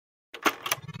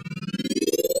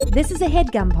This is a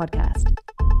HeadGum podcast.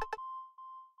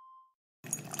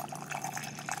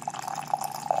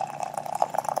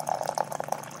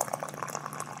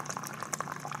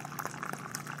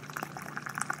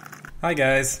 Hi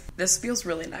guys. This feels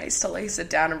really nice to like sit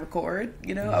down and record.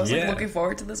 You know, I was like looking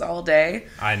forward to this all day.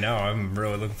 I know. I'm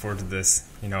really looking forward to this.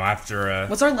 You know, after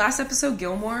what's our last episode?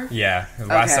 Gilmore? Yeah, the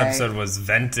last episode was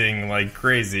venting like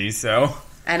crazy. So.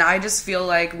 And I just feel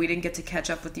like we didn't get to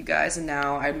catch up with you guys, and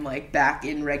now I'm like back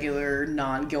in regular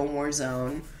non-Gilmore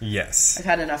zone. Yes. I've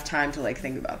had enough time to like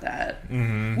think about that.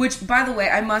 Mm-hmm. Which, by the way,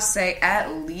 I must say,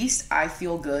 at least I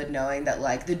feel good knowing that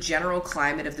like the general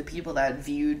climate of the people that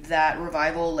viewed that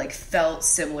revival like felt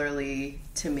similarly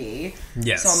to me.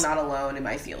 Yes. So I'm not alone in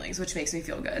my feelings, which makes me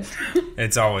feel good.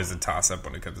 It's always a toss-up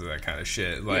when it comes to that kind of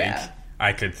shit. Like. Yeah.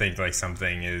 I could think, like,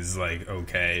 something is, like,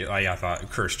 okay. Like, I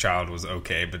thought Cursed Child was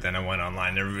okay, but then I went online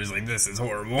and everybody's like, this is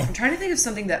horrible. I'm trying to think of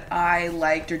something that I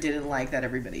liked or didn't like that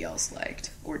everybody else liked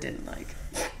or didn't like.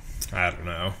 I don't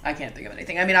know. I can't think of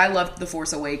anything. I mean, I loved The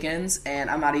Force Awakens, and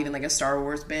I'm not even, like, a Star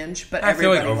Wars binge, but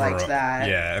everybody liked that.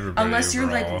 Yeah, everybody Unless you're,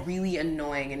 overall. like, really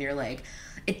annoying and you're like,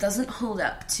 it doesn't hold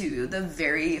up to the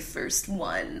very first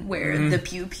one where the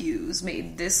pew-pews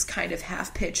made this kind of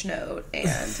half-pitch note,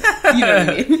 and you know what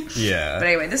I mean? Yeah. But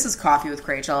anyway, this is Coffee with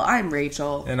Crachel. I'm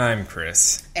Rachel. And I'm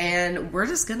Chris. And we're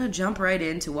just gonna jump right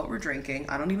into what we're drinking.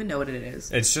 I don't even know what it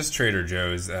is. It's just Trader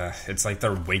Joe's. It's like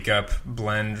their Wake Up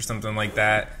blend or something like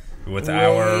that. With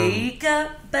Wake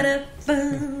up,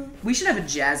 we should have a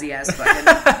jazzy ass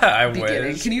fucking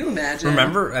beginning. Wish. Can you imagine?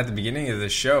 Remember at the beginning of the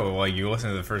show, like you listen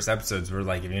to the first episodes, we're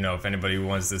like, you know, if anybody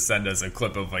wants to send us a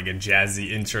clip of like a jazzy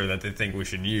intro that they think we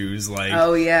should use, like,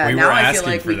 oh yeah, we now were I feel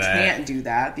like we that. can't do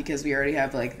that because we already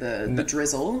have like the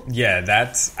drizzle. Yeah,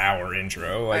 that's our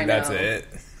intro. Like that's it.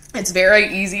 It's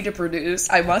very easy to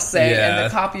produce, I must say, yeah. and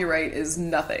the copyright is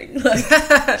nothing. Like,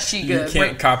 you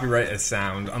can't copyright a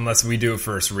sound unless we do it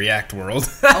first. React World.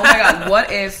 Oh my god,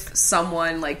 what if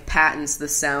someone like patents the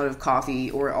sound of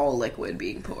coffee or all liquid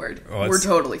being poured? We're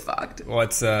totally fucked.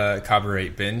 Let's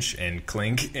copyright Binch and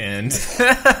Clink, and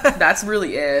that's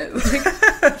really it.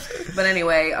 But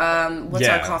anyway, what's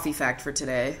our coffee fact for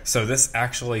today? So this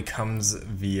actually comes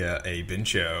via a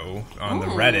Bincho on the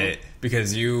Reddit.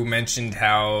 Because you mentioned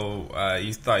how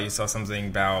you thought you saw something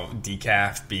about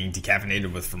decaf being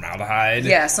decaffeinated with formaldehyde.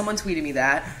 Yeah, someone tweeted me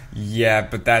that. Yeah,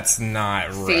 but that's not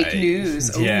right. Fake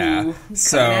news. Yeah. Ooh,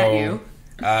 so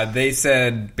they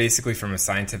said, basically from a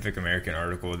Scientific American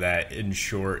article, that in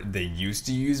short, they used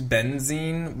to use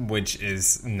benzene, which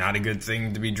is not a good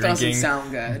thing to be drinking. Doesn't sound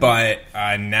good. But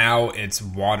now it's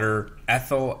water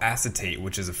ethyl acetate,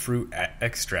 which is a fruit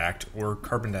extract, or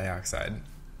carbon dioxide.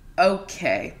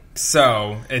 Okay.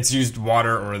 So, it's used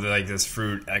water or like this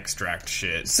fruit extract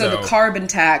shit. So the carbon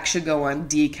tax should go on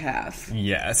decaf.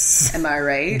 Yes. Am I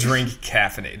right? Drink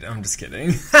caffeinated. I'm just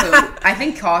kidding. So I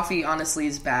think coffee honestly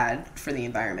is bad for the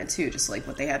environment too, just like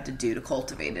what they have to do to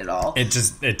cultivate it all.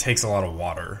 It takes a lot of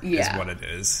water is what it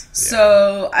is. Yeah.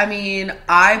 So, I mean,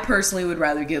 I personally would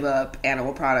rather give up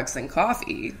animal products than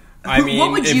coffee. I mean,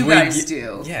 what would you guys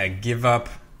do? Yeah, give up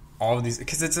all of these,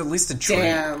 because it's at least a tree.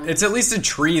 Damn. It's at least a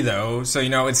tree, though. So, you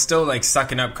know, it's still, like,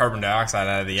 sucking up carbon dioxide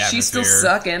out of the atmosphere. She's still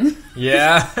sucking.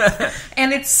 Yeah.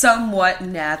 And it's somewhat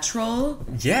natural.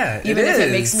 Yeah, it is. Even if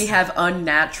it makes me have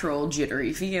unnatural,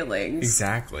 jittery feelings.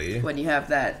 Exactly. When you have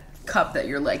that cup that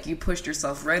you're like, you pushed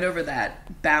yourself right over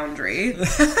that boundary.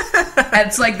 And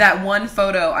it's like that one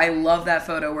photo. I love that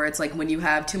photo where it's like when you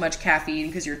have too much caffeine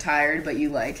because you're tired, but you,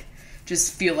 like,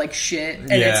 just feel like shit,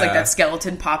 and it's like that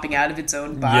skeleton popping out of its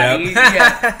own body. Yep.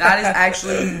 Yeah, that is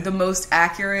actually the most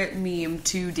accurate meme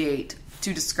to date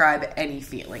to describe any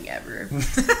feeling ever.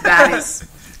 That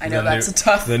is, I know that's a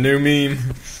tough. The new meme.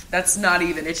 That's not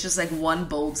even. It's just like one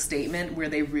bold statement where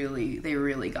they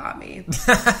really got me.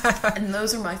 And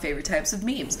those are my favorite types of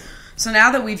memes. So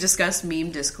now that we've discussed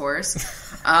meme discourse,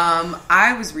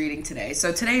 I was reading today.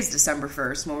 So today's December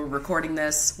 1st when we're recording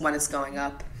this, when it's going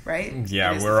up. Right?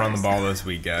 Yeah, we're on the ball this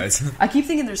week, guys. I keep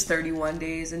thinking there's 31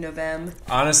 days in November.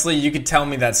 Honestly, you could tell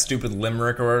me that stupid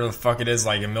limerick or whatever the fuck it is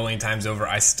like a million times over.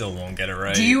 I still won't get it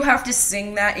right. Do you have to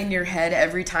sing that in your head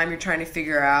every time you're trying to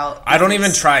figure out? I don't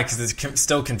even try because it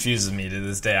still confuses me to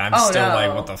this day. I'm still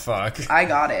like, what the fuck? I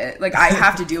got it. Like, I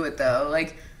have to do it, though.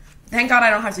 Like, Thank God I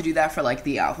don't have to do that for, like,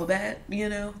 the alphabet, you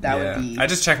know? That would be... I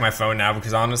just check my phone now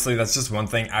because, honestly, that's just one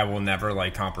thing I will never,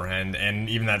 like, comprehend. And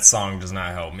even that song does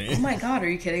not help me. Oh, my God. Are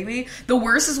you kidding me? The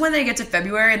worst is when they get to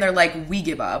February and they're like, we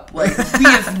give up. Like, we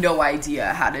have no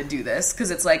idea how to do this. Because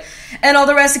it's like, and all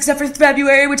the rest except for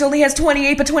February, which only has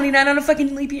 28 but 29 on a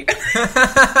fucking leap year.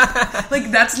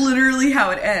 Like, that's literally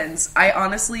how it ends. I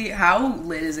honestly... How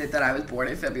lit is it that I was born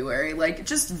in February? Like,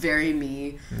 just very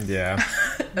me. Yeah.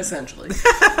 Essentially.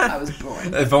 I was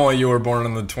born. If only you were born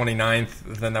on the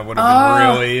 29th, then that would have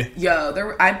been really...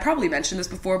 Yo, I probably mentioned this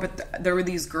before, but there were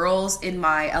these girls in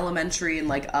my elementary and,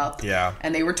 like, up. Yeah.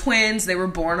 And they were twins. They were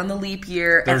born on the leap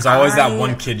year. There's always that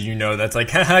one kid you know that's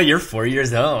like, haha, you're 4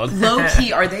 years old.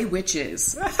 Low-key, are they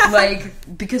witches?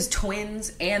 Like, because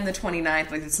twins and the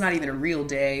 29th, like, it's not even a real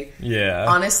day. Yeah.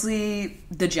 Honestly,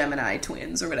 the Gemini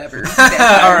twins or whatever.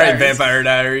 Alright, Vampire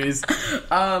Diaries.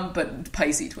 But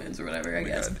Pisces twins or whatever, I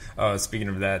guess. Oh, speaking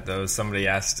of that, though, somebody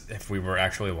asked if we were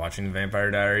actually watching the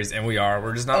Vampire Diaries, and we are.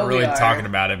 We're just not really talking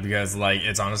about it because, like,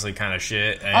 it's honestly kind of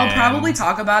shit. And I'll probably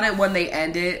talk about it when they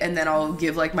end it, and then I'll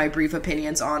give, like, my brief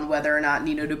opinions on whether or not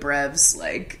Nina Dobrev's,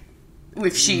 like,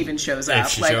 if she even shows up.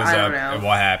 If she like, shows I up don't know. and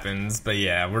what happens. But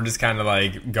yeah, we're just kind of,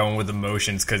 like, going with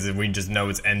emotions because we just know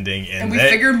it's ending. And we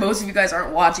figured most of you guys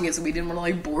aren't watching it, so we didn't want to,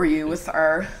 like, bore you with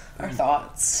our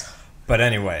thoughts. But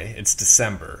anyway, it's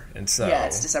December, and so... Yeah,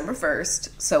 it's December 1st,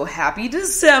 so happy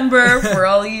December for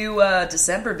all you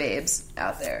December babes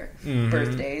out there. Mm-hmm.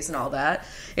 Birthdays and all that.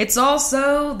 It's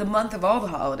also the month of all the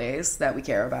holidays that we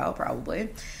care about, probably.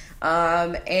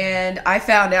 And I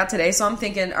found out today, so I'm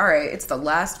thinking, alright, it's the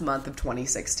last month of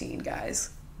 2016, guys.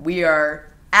 We are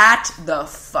at the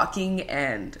fucking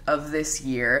end of this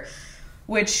year.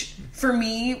 Which, for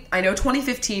me, I know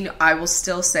 2015, I will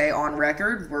still say on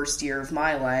record, worst year of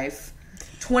my life.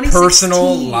 2016,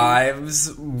 personal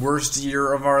lives, worst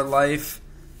year of our life.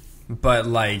 But,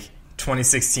 like,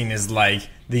 2016 is like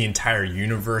the entire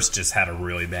universe just had a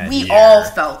really bad year. We all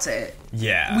felt it.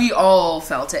 Yeah. We all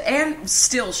felt it. And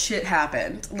still shit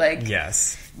happened. Like,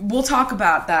 yes. We'll talk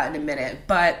about that in a minute.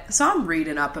 But, so I'm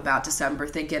reading up about December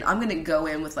thinking I'm going to go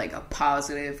in with, like, a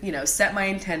positive, you know, set my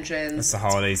intentions. It's the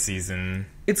holiday season.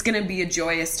 It's going to be a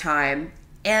joyous time.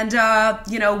 And,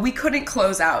 you know, we couldn't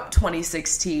close out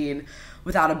 2016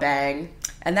 without a bang.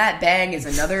 And that bang is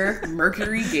another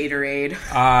Mercury Gatorade.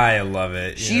 I love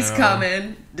it. She's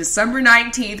coming December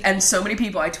 19th. And so many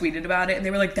people, I tweeted about it. And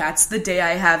they were like, that's the day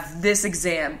I have this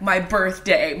exam. My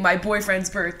birthday. My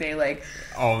boyfriend's birthday. Like,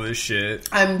 all this shit.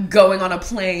 I'm going on a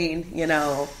plane, you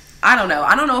know. I don't know.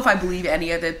 I don't know if I believe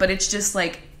any of it. But it's just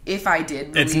like, if I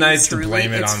did believe, it's nice truly, to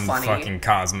blame it on funny. Fucking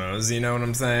Cosmos, you know what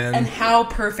I'm saying? And how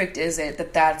perfect is it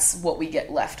that that's what we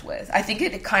get left with? I think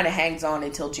it kind of hangs on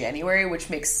until January, which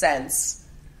makes sense.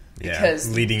 Yeah,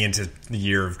 because, leading into the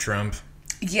year of Trump.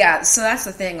 Yeah, so that's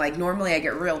the thing. Like, normally I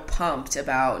get real pumped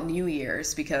about New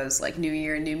Year's because, like, New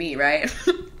Year, new me, right?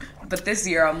 But this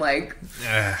year I'm like...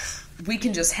 we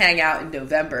can just hang out in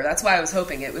November. That's why I was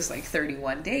hoping it was like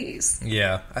 31 days.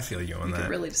 Yeah, I feel you on that. We could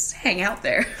really just hang out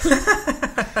there.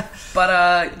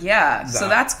 But, yeah. So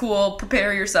that's cool.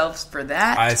 Prepare yourselves for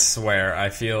that. I swear. I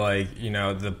feel like, you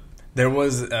know, there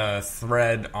was a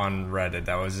thread on Reddit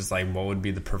that was just like, what would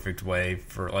be the perfect way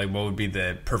for, like, what would be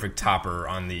the perfect topper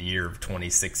on the year of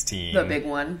 2016? The big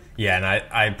one. Yeah, and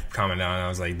I commented on it, I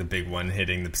was like, the big one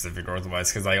hitting the Pacific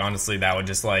Northwest, because, like, honestly, that would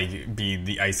just, like, be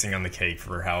the icing on the cake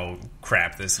for how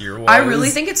crap this year was. I really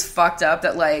think it's fucked up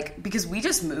that, like, because we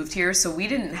just moved here, so we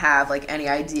didn't have, like, any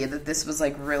idea that this was,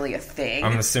 like, really a thing.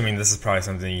 I'm assuming this is probably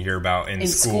something you hear about in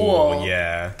school.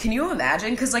 Yeah. Can you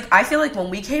imagine? Because, like, I feel like when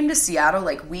we came to Seattle,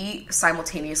 like, we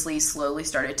simultaneously slowly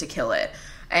started to kill it.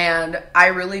 And I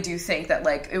really do think that,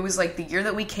 like, it was like the year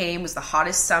that we came was the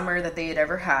hottest summer that they had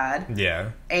ever had. Yeah.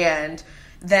 And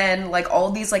then, like, all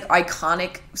these, like,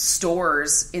 iconic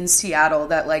stores in Seattle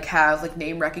that, like, have, like,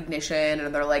 name recognition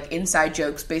and they're, like, inside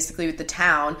jokes basically with the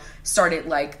town started,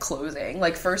 like, closing.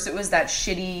 Like, first it was that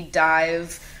shitty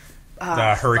dive...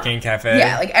 the Hurricane Cafe.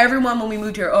 Yeah, like everyone when we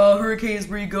moved here, oh, Hurricane's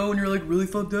where you go and you're like really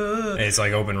fucked up. It's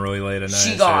like open really late at night.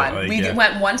 She gone. Like, we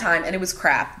went one time and it was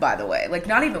crap, by the way. Like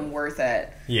not even worth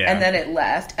it. Yeah. And then it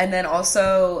left. And then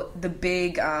also the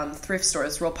big thrift store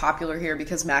is real popular here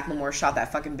because Macklemore shot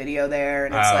that fucking video there.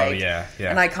 And it's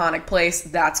an iconic place.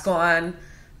 That's gone.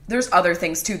 There's other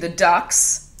things too. The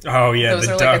Ducks. Oh yeah,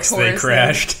 the Ducks, like they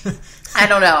crashed. I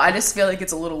don't know. I just feel like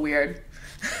it's a little weird.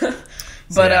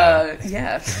 But,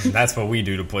 yeah. That's what we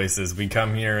do to places. We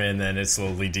come here and then it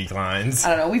slowly declines.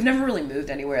 I don't know. We've never really moved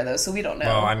anywhere, though, so we don't know.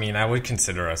 Well, I mean, I would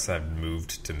consider us to have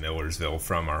moved to Millersville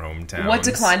from our hometown. What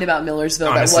declined about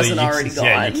Millersville that wasn't already gone?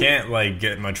 Yeah, you can't, like,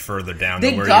 get much further down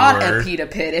than where you were. They got a pita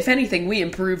pit. If anything, we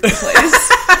improved the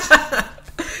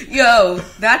place. Yo,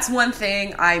 that's one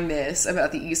thing I miss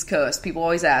about the East Coast. People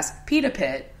always ask, pita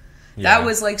pit. Yeah. That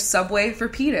was like Subway for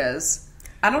pitas.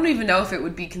 I don't even know if it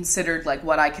would be considered like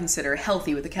what I consider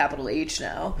healthy with a capital H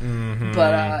now. Mm-hmm.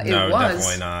 But it was.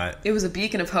 Definitely not. It was a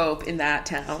beacon of hope in that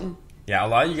town. Yeah, a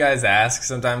lot of you guys ask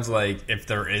sometimes, like, if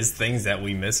there is things that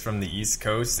we miss from the East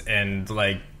Coast, and,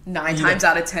 like... 9 times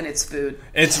out of 10, it's food.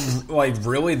 It's, like,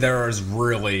 really, there is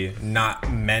really not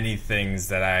many things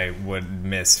that I would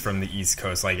miss from the East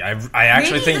Coast. Like, I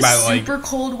actually maybe think about, like... super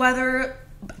cold weather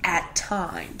at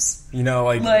times. You know,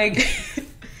 like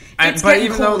but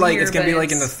even though, like, it's going to be,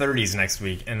 like, in the 30s next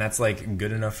week, and that's, like,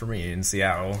 good enough for me in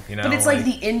Seattle, you know? But it's, like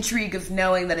the intrigue of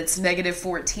knowing that it's negative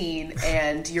 14,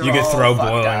 and you could throw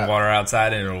boiling water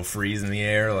outside, and it'll freeze in the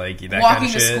air, like, that walking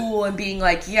kind of shit. To school and being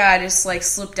like, yeah, I just, like,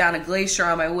 slipped down a glacier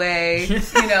on my way.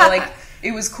 You know, like,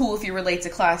 it was cool if you were late to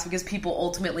class, because people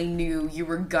ultimately knew you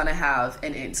were gonna have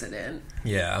an incident.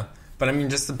 Yeah. But, I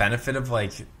mean, just the benefit of,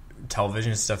 like...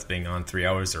 television stuff being on 3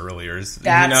 hours earlier is,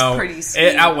 that's pretty sweet.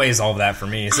 It outweighs all of that for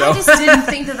me. So I just didn't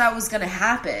think that was going to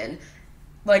happen.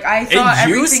 Like, I thought it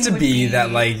used to be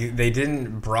that, like, they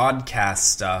didn't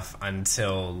broadcast stuff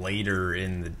until later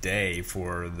in the day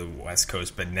for the West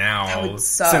Coast, but now,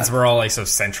 since we're all, like, so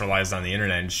centralized on the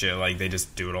internet and shit, like, they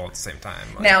just do it all at the same time.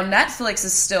 Like, now, Netflix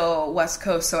is still West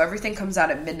Coast, so everything comes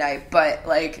out at midnight, but,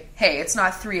 like, hey, it's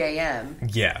not 3 a.m.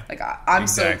 Yeah. Like, I'm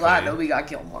so glad that we got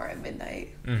Gilmore at midnight.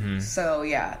 Mm-hmm. So,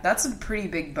 yeah, that's a pretty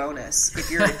big bonus if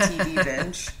you're a TV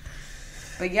binge.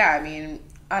 But, yeah, I mean...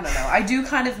 I don't know. I do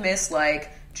kind of miss, like,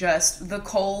 just the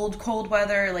cold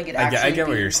weather. Like, I get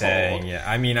what you're saying, yeah.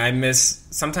 I mean,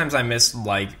 sometimes I miss,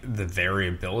 like, the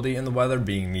variability in the weather,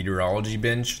 being meteorology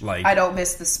binge. Like, I don't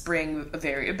miss the spring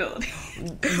variability.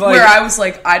 Like, where I was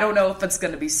like, I don't know if it's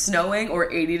going to be snowing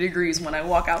or 80 degrees when I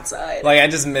walk outside. Like, I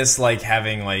just miss, like,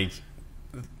 having,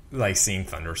 like seeing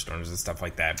thunderstorms and stuff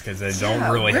like that, because they don't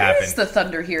really happen. Where is the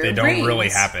thunder here? They don't really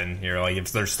happen here. Like,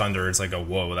 if there's thunder, it's like a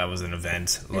whoa, that was an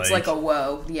event. It's like a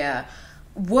whoa, yeah.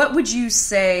 What would you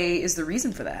say is the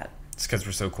reason for that? It's because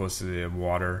we're so close to the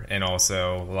water, and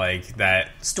also, like, that...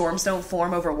 Storms don't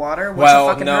form over water? What's a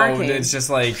fucking hurricane? It's just,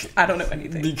 like... I don't know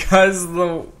anything. Because,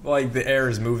 the air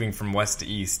is moving from west to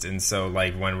east, and so,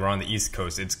 like, when we're on the East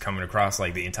Coast, it's coming across,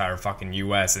 like, the entire fucking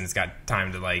U.S., and it's got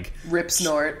time to, like... Rip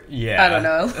snort. Yeah. I don't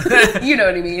know. You know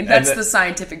what I mean? That's the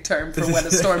scientific term for when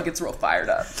a storm gets real fired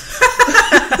up.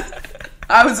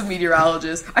 I was a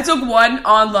meteorologist. I took one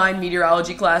online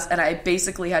meteorology class, and I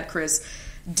basically had Chris...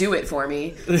 do it for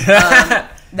me.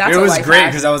 That's it was great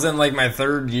because I was in like my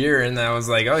 3rd year, and I was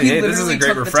like, "Oh, hey, this is a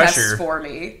great refresher." The test for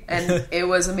me, and it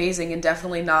was amazing, and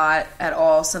definitely not at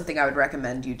all something I would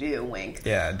recommend you do. Wink.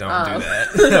 Yeah, don't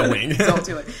do that. Wink. Don't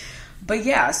do it. But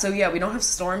yeah, so yeah, we don't have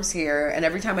storms here, and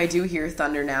every time I do hear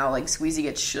thunder now, like Squeezie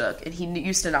gets shook, and he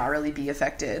used to not really be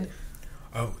affected.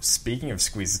 Oh, speaking of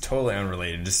Squeezie, totally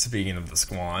unrelated. Just speaking of the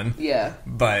Squan. Yeah,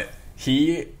 but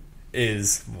he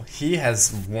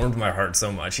has warmed my heart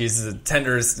so much. He's the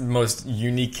tenderest, most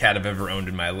unique cat I've ever owned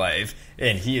in my life,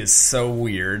 and he is so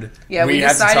weird. Yeah, we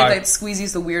decided that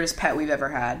Squeezie's the weirdest pet we've ever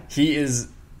had. He is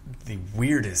the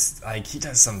weirdest. Like, he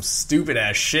does some stupid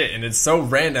ass shit, and it's so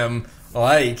random.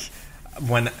 Like,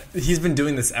 when he's been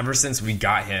doing this ever since we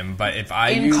got him, but if I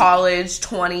in college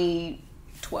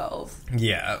 2012.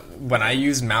 Yeah, when I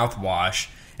use mouthwash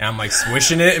and I'm like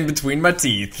swishing it in between my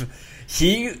teeth,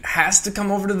 he has to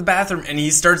come over to the bathroom and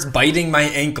he starts biting my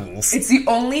ankles. It's the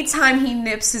only time he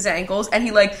nips his ankles, and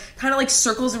he like kind of like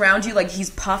circles around you like he's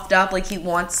puffed up, like he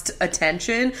wants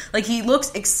attention. Like he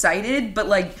looks excited, but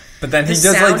then he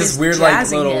does like this weird like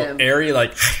little area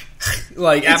like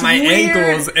like at my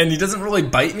ankles, and he doesn't really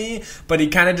bite me, but he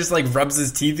kind of just like rubs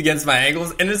his teeth against my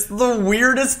ankles, and it's the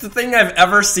weirdest thing I've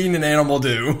ever seen an animal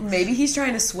do. Maybe he's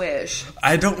trying to swish.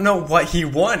 I don't know what he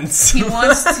wants. He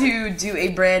wants to do a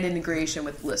brand integration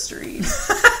with Listerine.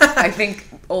 I think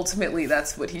ultimately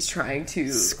that's what he's trying to.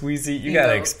 Squeezie, you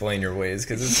gotta explain your ways,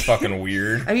 because it's fucking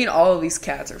weird. I mean, all of these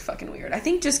cats are fucking weird. I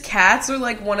think just cats are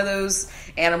like one of those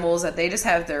animals that they just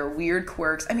have their weird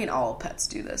quirks. I mean, all pets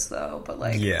do this though, but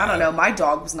like, yeah. I don't know, my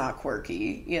dog was not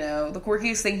quirky, you know? The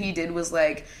quirkiest thing he did was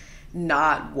like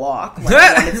not walk when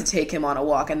I wanted to take him on a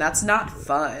walk, and that's not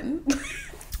fun.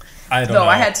 I don't know.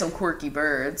 I had some quirky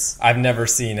birds. I've never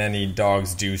seen any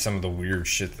dogs do some of the weird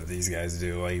shit that these guys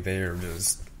do. Like, they are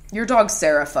just Your dog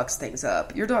Sarah fucks things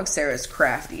up. Your dog Sarah's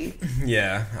crafty.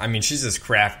 Yeah, I mean, she's just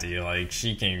crafty. Like,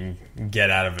 she can get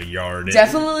out of a yard.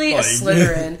 Definitely a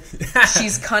Slytherin.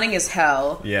 She's cunning as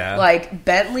hell. Yeah. Like,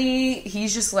 Bentley,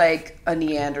 he's just like a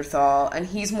Neanderthal, and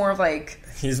he's more of like...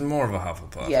 He's more of a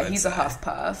Hufflepuff. Yeah, he's a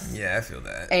Huffpuff. Yeah, I feel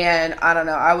that. And, I don't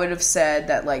know, I would have said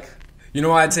that, like... You know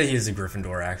what? I'd say he's a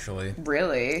Gryffindor, actually.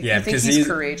 Really? Yeah, you think he's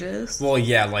courageous? Well,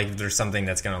 yeah, like, if there's something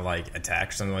that's gonna, like, attack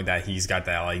or something like that, he's got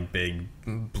that, like, big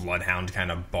bloodhound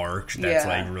kind of bark that's,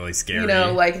 like, really scary. You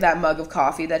know, like that mug of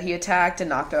coffee that he attacked and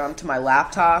knocked onto my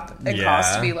laptop. It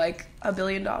cost me, like, $1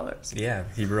 billion. Yeah,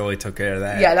 he really took care of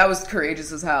that. Yeah, that was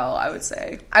courageous as hell, I would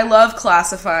say. I love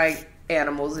classifying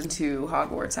animals into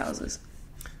Hogwarts houses.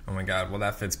 Oh my god, well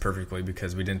that fits perfectly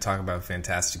because we didn't talk about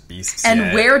Fantastic Beasts and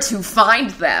yet. Where to find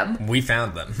them. We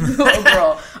found them. Oh,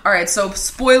 girl. Alright, so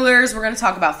spoilers, we're going to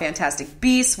talk about Fantastic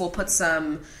Beasts. We'll put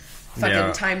some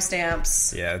fucking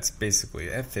timestamps. Yeah, it's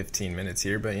basically at 15 minutes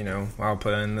here, but you know, I'll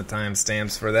put in the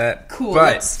timestamps for that. Cool.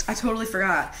 But, I totally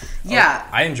forgot. Yeah.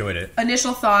 I enjoyed it.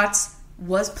 Initial thoughts.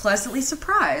 Was pleasantly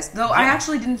surprised. Though I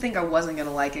actually didn't think I wasn't going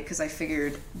to like it because I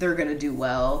figured they're going to do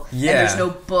well. Yeah. And there's no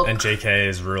book. And JK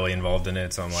is really involved in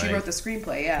it, so I'm like... She wrote the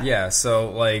screenplay, yeah. Yeah, so,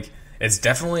 like, it's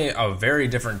definitely a very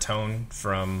different tone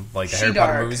from, like, the Harry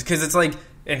Potter movies. Because it's like,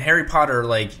 in Harry Potter,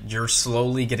 like, you're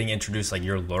slowly getting introduced. Like,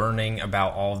 you're learning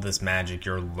about all of this magic.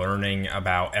 You're learning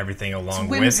about everything along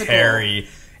with Harry.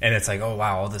 And it's like, oh,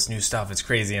 wow, all this new stuff. It's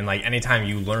crazy. And, like, anytime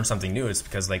you learn something new, it's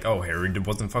because, like, oh, Harry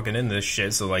wasn't fucking in this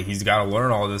shit. So, like, he's got to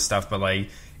learn all this stuff. But, like,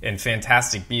 in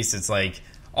Fantastic Beasts, it's like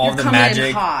all of the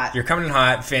magic. You're coming in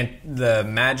hot. The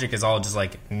magic is all just,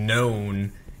 like,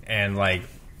 known. And, like,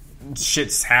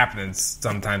 shit's happening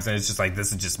sometimes. And it's just like,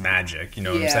 this is just magic. You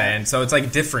know what I'm saying? So it's,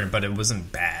 like, different, but it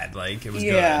wasn't bad. Like, it was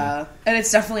good. Yeah. And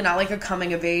it's definitely not, like, a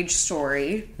coming-of-age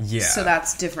story. Yeah. So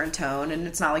that's different tone. And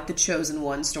it's not, like, the Chosen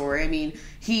One story. I mean...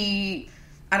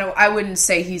 I wouldn't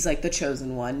say he's like the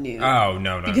chosen one new. Oh,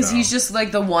 no. Because he's just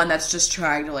like the one that's just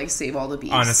trying to like save all the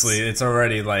beasts. Honestly, it's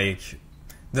already like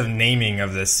the naming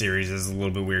of this series is a little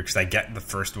bit weird because I get the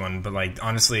first one, but like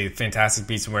honestly, Fantastic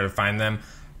Beasts and Where to Find Them.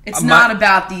 It's not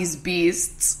about these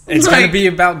beasts. It's like, going to be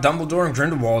about Dumbledore and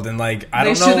Grindelwald, and like I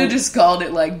don't know. They should have just called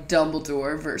it like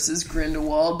Dumbledore versus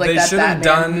Grindelwald, like that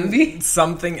Batman movie.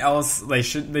 Something else. They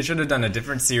should have done a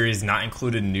different series, not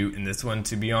included Newt in this one,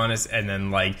 to be honest, and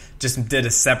then like just did a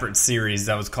separate series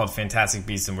that was called Fantastic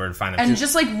Beasts and Where to Find Them, and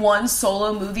just like one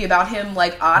solo movie about him,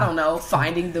 like I don't know,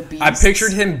 finding the beasts. I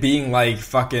pictured him being like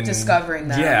fucking discovering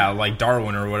them. Yeah, like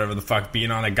Darwin or whatever the fuck,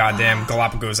 being on a goddamn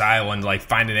Galapagos Island, like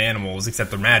finding animals, except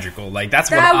they're magical. Like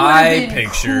that's what I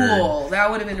pictured. Cool.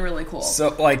 That would have been really cool.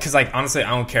 So like, because like honestly, I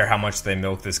don't care how much they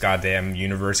milk this goddamn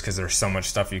universe because there's so much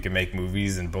stuff you can make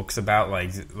movies and books about.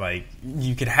 Like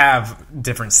you could have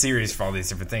different series for all these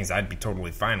different things. I'd be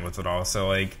totally fine with it all. So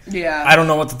like, yeah, I don't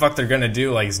know what the fuck they're gonna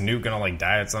do. Like, is Newt gonna like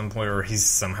die at some point, or he's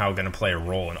somehow gonna play a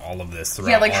role in all of this?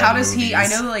 Yeah, like how does he? I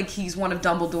know like he's one of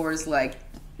Dumbledore's like,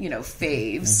 you know,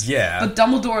 faves. Yeah, but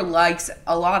Dumbledore likes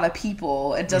a lot of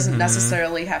people. It doesn't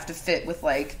necessarily have to fit with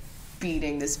like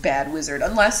beating this bad wizard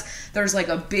unless there's like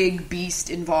a big beast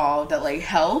involved that like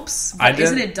helps. But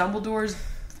isn't it Dumbledore's?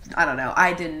 I don't know.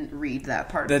 I didn't read that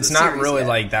part. That's not really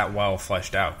like that well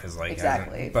fleshed out because like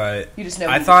exactly. But you just know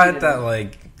I thought that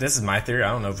like this is my theory.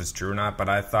 I don't know if it's true or not, but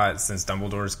I thought since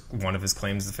Dumbledore's one of his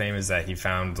claims to fame is that he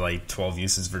found like 12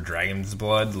 uses for dragon's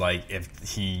blood. Like if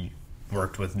he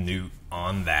worked with Newt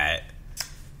on that.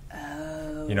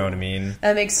 Oh. You know what I mean?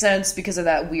 That makes sense because of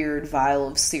that weird vial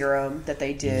of serum that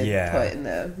they did put in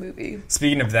the movie.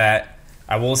 Speaking of that,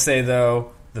 I will say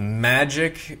though, the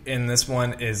magic in this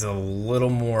one is a little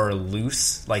more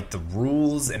loose. Like the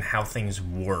rules and how things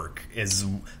work is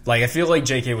like I feel like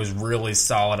JK was really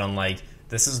solid on like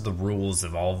this is the rules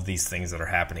of all of these things that are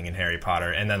happening in Harry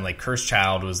Potter, and then like Cursed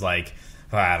Child was like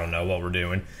I don't know what we're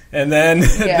doing, and then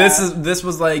this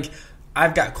was like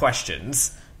I've got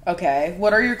questions. Okay,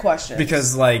 what are your questions?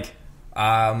 Because, like,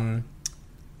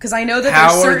 because I know that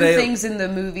there's certain things in the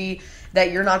movie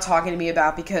that you're not talking to me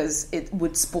about because it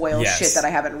would spoil shit that I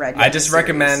haven't read yet. I just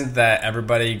recommend that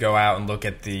everybody go out and look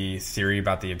at the theory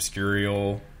about the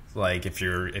Obscurial. Like, if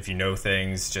you know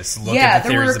things, just look at the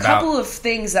theories about... Yeah, there were a couple of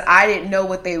things that I didn't know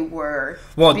what they were.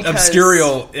 Well,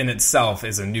 Obscurial in itself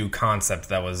is a new concept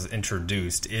that was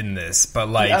introduced in this, but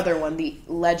like... The other one, the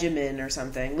Legimin or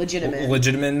something.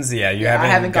 Legitimins, yeah, I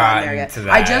haven't gotten there yet. To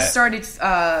that. I just started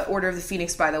Order of the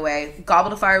Phoenix, by the way.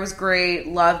 Goblet of Fire was great,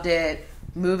 loved it.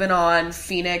 Moving on,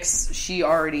 Phoenix,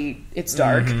 it's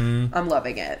dark. I'm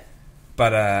loving it. But,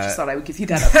 just thought I would give you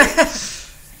that update.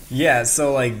 Yeah,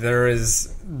 so, like, there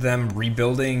is them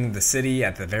rebuilding the city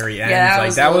at the very end. Yeah,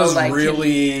 that was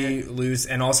really loose.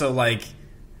 And also, like,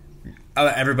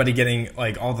 everybody getting,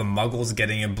 like, all the muggles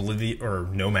getting or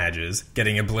no-mages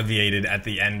getting obliviated at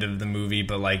the end of the movie,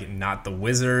 but, like, not the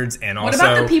wizards. And also...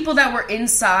 What about the people that were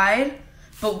inside...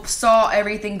 but saw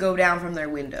everything go down from their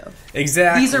window?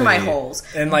 Exactly. These are my holes.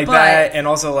 And like that, and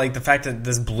also like the fact that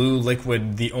this blue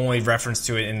liquid, the only reference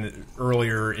to it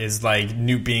earlier is like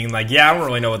Newt being like, yeah, I don't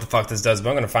really know what the fuck this does, but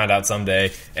I'm going to find out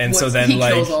someday. And so then he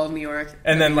like... kills all of New York.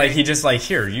 And then like he just like,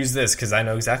 here, use this because I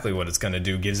know exactly what it's going to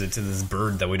do. Gives it to this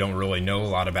bird that we don't really know a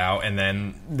lot about. And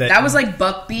then... That was like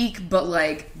Buckbeak, but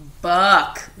like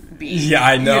Buck. Yeah,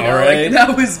 I know, right? Like,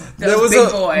 that was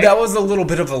Big Boy. That was a little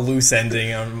bit of a loose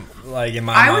ending, like in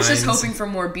my mind. I was just hoping for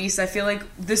more beasts. I feel like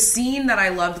the scene that I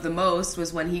loved the most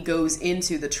was when he goes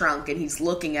into the trunk and he's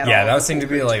looking at. Yeah, that seemed to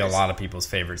be like a lot of people's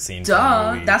favorite scene.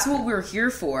 Duh, that's what we're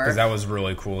here for. Because that was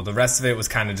really cool. The rest of it was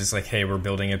kind of just like, hey, we're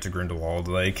building up to Grindelwald,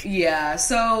 like. Yeah,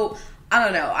 so I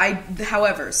don't know.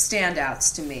 However,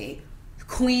 standouts to me,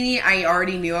 Queenie. I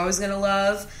already knew I was gonna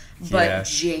love. But yeah.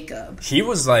 Jacob. He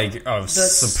was like a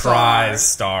surprise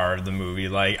star of the movie.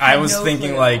 Like, I was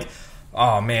thinking, like,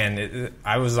 oh man,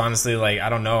 I was honestly like, I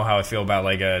don't know how I feel about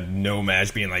like a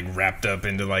no-match being like wrapped up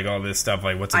into like all this stuff.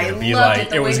 Like, what's it going to be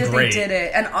like? It was great. They did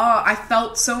it. And I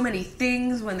felt so many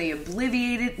things when they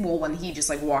obliviated. Well, when he just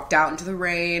like walked out into the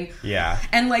rain. Yeah.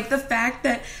 And like the fact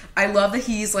that I love that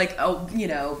he's like, an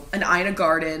Ina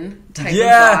Garden type of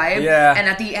vibe. Yeah. And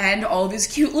at the end, all these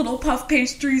cute little puff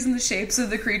pastries in the shapes of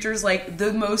the creatures. Like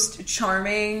the most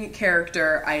charming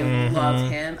character. I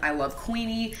love him. I love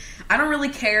Queenie. I don't really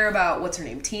care about, what's her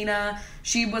name, Tina.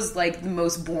 She was, like, the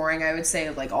most boring, I would say,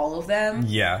 of, like, all of them.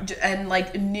 Yeah. And,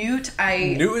 like, Newt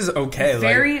is okay.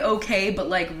 Very okay, but,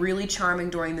 like, really charming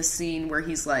during the scene where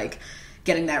he's, like...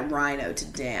 getting that rhino to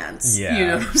dance. Yeah. You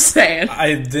know what I'm saying?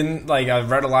 I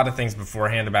read a lot of things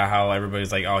beforehand about how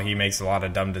everybody's like, oh, he makes a lot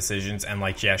of dumb decisions. And,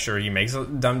 like, yeah, sure, he makes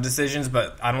dumb decisions,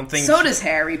 but I don't think... So does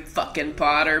Harry fucking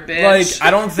Potter, bitch. Like,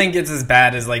 I don't think it's as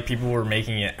bad as, like, people were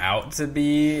making it out to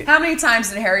be. How many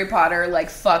times did Harry Potter, like,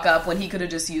 fuck up when he could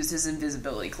have just used his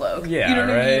invisibility cloak? Yeah, you know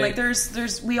what right? I mean?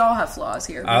 Like, we all have flaws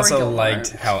here. I also liked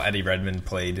how Eddie Redmayne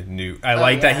played Newt. I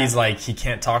like that he's, like, he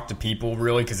can't talk to people,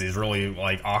 really, because he's really,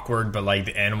 like, awkward, but, like,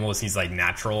 the animals, he's like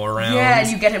natural around. Yeah, and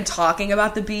you get him talking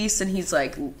about the beast, and he's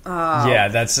like, oh. Yeah,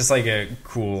 that's just like a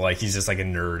cool, like, he's just like a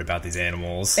nerd about these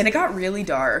animals. And it got really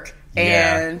dark,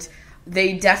 and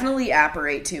they definitely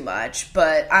apparate too much,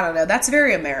 but I don't know, that's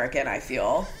very American, I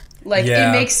feel. Like,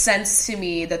 it makes sense to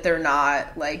me that they're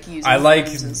not, like, using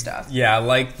words and stuff. Yeah, I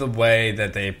like the way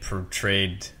that they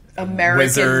portrayed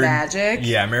American magic.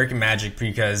 Yeah, American magic,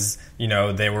 because, you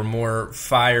know, they were more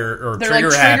they're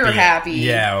trigger happy.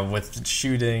 Yeah, with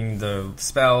shooting the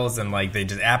spells, and like they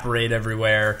just apparate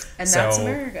everywhere. And that's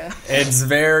America. It's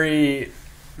very,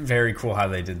 very cool how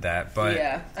they did that. But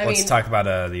let's talk about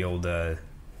the old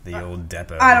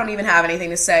depot. I don't even have anything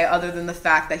to say other than the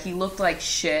fact that he looked like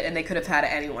shit and they could have had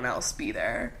anyone else be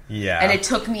there. Yeah. And it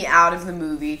took me out of the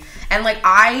movie. And like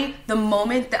the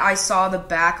moment that I saw the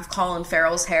back of Colin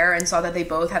Farrell's hair and saw that they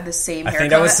both had the same haircut, I think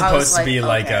that was supposed to be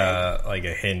like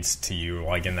a hint to you,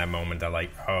 like in that moment that like,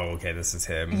 oh, okay, this is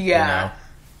him. Yeah. You know?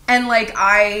 And, like,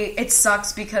 it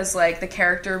sucks because, like, the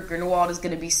character of Grindelwald is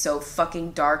going to be so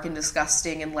fucking dark and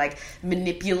disgusting and, like,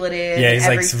 manipulative. Yeah, he's,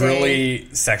 like, really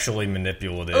sexually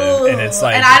manipulative. Ugh. And it's,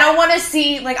 like... And I don't want to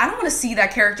see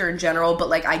that character in general, but,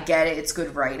 like, I get it. It's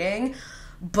good writing.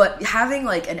 But having,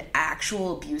 like, an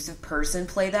actual abusive person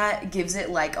play that gives it,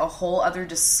 like, a whole other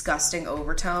disgusting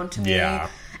overtone to me. Yeah.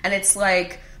 And it's,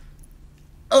 like...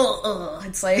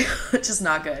 it's, like, it's just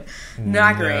not good.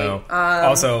 Not great.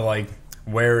 Also, like...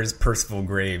 Where is Percival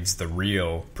Graves, the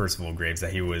real Percival Graves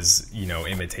that he was, you know,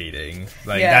 imitating?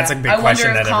 Like, that's a big question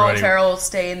that everybody... I wonder if Colin Farrell will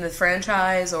stay in the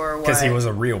franchise or what. Because he was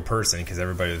a real person, because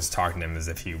everybody was talking to him as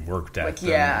if he worked at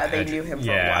they knew him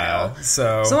for a while.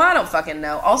 So I don't fucking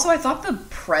know. Also, I thought the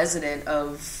president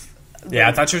of...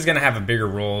 I thought she was going to have a bigger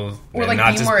role. Or, like,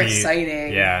 not be just more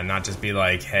exciting. Yeah, not just be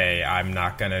like, hey, I'm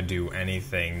not going to do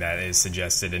anything that is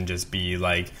suggested and just be,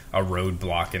 like, a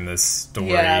roadblock in this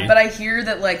story. Yeah, but I hear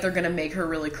that, like, they're going to make her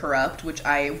really corrupt, which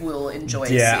I will enjoy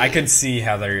seeing. Yeah, I could see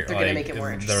how they're going to make it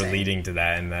more interesting. They're leading to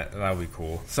that, and that would be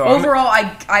cool. So overall,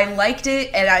 I liked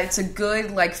it, and it's a good,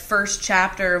 like, first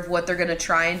chapter of what they're going to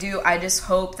try and do. I just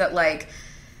hope that, like...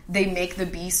 they make the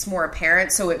Beasts more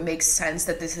apparent, so it makes sense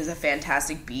that this is a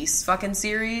Fantastic Beasts fucking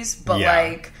series. But,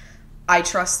 like, I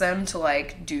trust them to,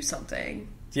 like, do something.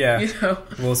 Yeah. You know?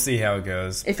 We'll see how it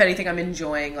goes. If anything, I'm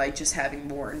enjoying, like, just having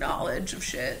more knowledge of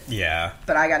shit. Yeah.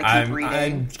 But I gotta keep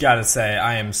reading. I gotta say,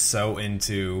 I am so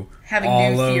into having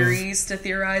new theories to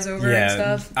theorize over and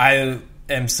stuff. I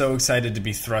am so excited to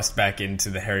be thrust back into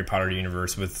the Harry Potter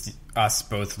universe with us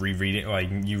both rereading, like,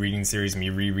 you reading the series, me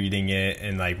rereading it,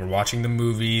 and, like, we're watching the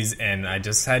movies, and I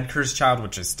just had Cursed Child,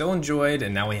 which I still enjoyed,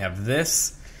 and now we have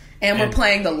this. And we're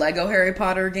playing the Lego Harry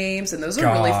Potter games, and those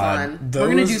are really fun. We're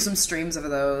going to do some streams of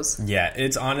those. Yeah,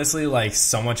 it's honestly, like,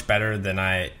 so much better than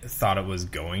I thought it was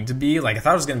going to be. Like, I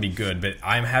thought it was going to be good, but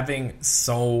I'm having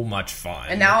so much fun.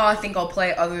 And now I think I'll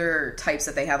play other types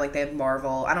that they have. Like, they have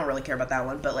Marvel. I don't really care about that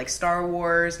one, but, like, Star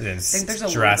Wars. I think there's a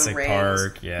Jurassic Lord of the Rings.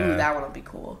 Park, yeah. Ooh, that one will be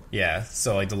cool. Yeah,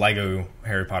 so, like, the Lego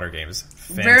Harry Potter games.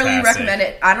 Fantastic. Rarely recommend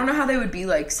it. I don't know how they would be,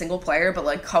 like, single player, but,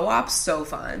 like, co-op's so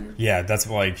fun. Yeah, that's,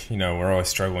 like, you know, we're always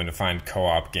struggling to find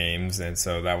co-op games, and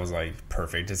so that was, like,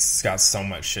 perfect. It's got so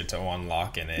much shit to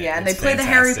unlock in it. Yeah, and they play the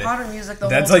Harry Potter music the whole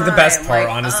time. That's, like, the best part,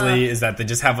 honestly, is that they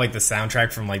just have, like, the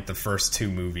soundtrack from, like, the first 2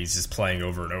 movies just playing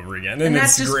over and over again, and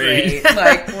that's it's just great.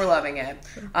 Like, we're loving it.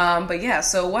 But yeah,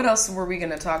 so what else were we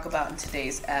going to talk about in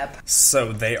today's ep?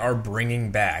 So they are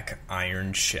bringing back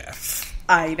Iron Chef.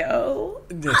 I know.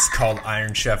 It's called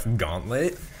Iron Chef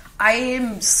Gauntlet. I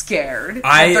am scared.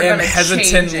 I am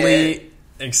hesitantly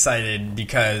excited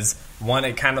because, one,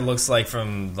 it kind of looks like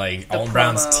from, like, Alton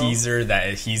Brown's teaser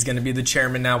that he's going to be the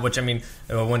chairman now, which, I mean,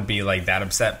 it wouldn't be, like, that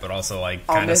upset, but also, like,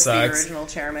 kind of sucks. The original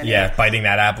chairman. Yeah, biting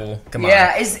that apple. Come on.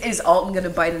 Yeah, is Alton going to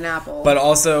bite an apple? But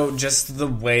also, just the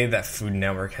way that Food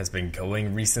Network has been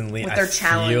going recently, with their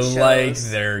challenge feel shows. like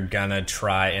they're gonna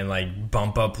try and, like,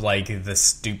 bump up, like, the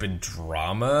stupid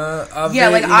drama of it. Yeah,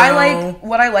 like,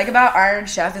 what I like about Iron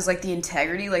Chef is, like, the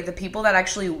integrity. Like, the people that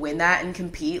actually win that and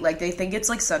compete, like, they think it's,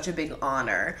 like, such a big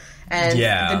honor. And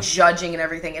the judging and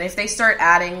everything. And if they start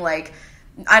adding, like,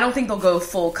 I don't think they'll go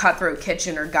full Cutthroat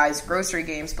Kitchen or Guys Grocery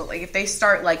Games, but, like, if they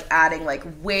start, like, adding, like,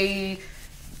 way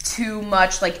too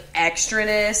much, like,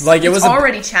 extraness, like, it's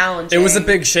already challenging. It was a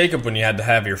big shakeup when you had to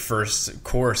have your first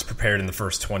course prepared in the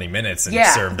first 20 minutes and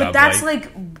served up. But that's,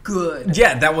 like, good.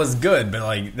 Yeah, that was good, but,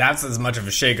 like, that's as much of a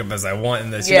shakeup as I want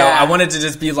in this. You know, I want it to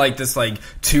just be, like, this, like,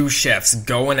 2 chefs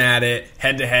going at it,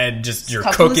 head-to-head, just your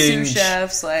cooking. Of sous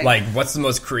chefs, like, what's the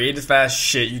most creative, fast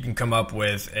shit you can come up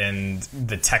with, and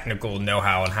the technical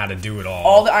know-how on how to do it all.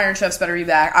 All the Iron Chefs better be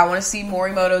back. I want to see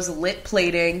Morimoto's lit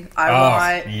plating. I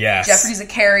want Jeffrey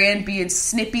Zakarian being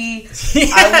snippy.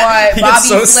 I want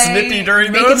Bobby Flay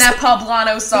making that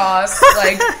poblano sauce.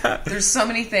 Like, there's so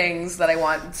many things that I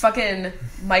want. Fucking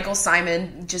Michael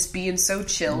Simon just being so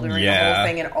chill during the whole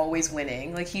thing and always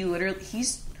winning. Like,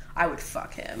 I would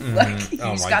fuck him. Like,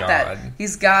 he's got that.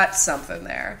 He's got something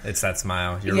there. It's that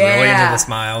smile. You're really into the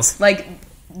smiles. Like,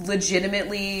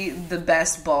 legitimately the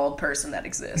best bald person that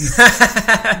exists.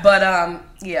 But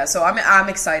so I'm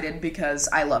excited because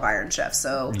I love Iron Chef.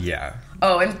 So yeah.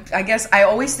 Oh, and I guess I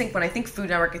always think when I think Food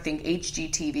Network, I think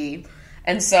HGTV.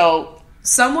 And so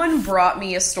someone brought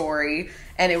me a story,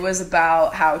 and it was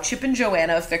about how Chip and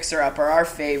Joanna, Fixer Up, are our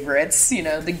favorites. You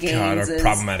know, the games. God, our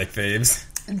problematic faves.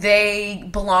 They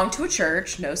belong to a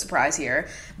church, no surprise here,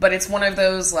 but it's one of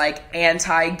those, like,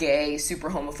 anti-gay,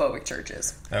 super homophobic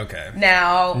churches. Okay.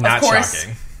 Now, not of course,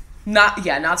 shocking.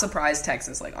 Not surprised,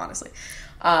 Texas, like, honestly.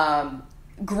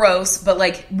 Gross, but,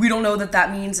 like, we don't know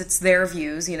that means it's their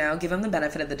views, you know, give them the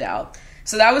benefit of the doubt.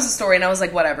 So that was the story, and I was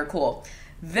like, whatever, cool.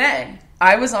 Then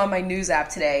I was on my news app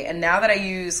today, and now that I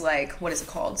use, like, what is it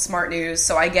called? Smart News.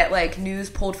 So I get, like, news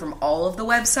pulled from all of the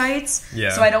websites.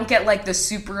 Yeah. So I don't get, like, the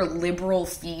super liberal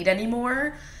feed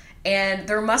anymore. And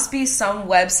there must be some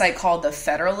website called The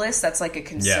Federalist that's, like, a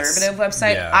conservative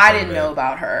website. Yeah, I didn't know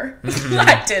about her.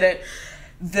 I didn't.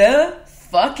 The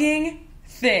fucking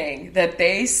thing that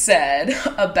they said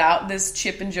about this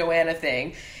Chip and Joanna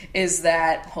thing is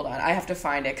that, hold on, I have to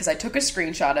find it because I took a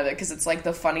screenshot of it because it's like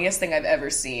the funniest thing I've ever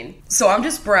seen. So I'm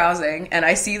just browsing and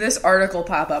I see this article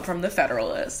pop up from the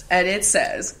Federalist, and it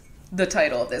says the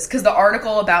title of this, because the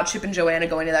article about Chip and Joanna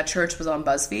going to that church was on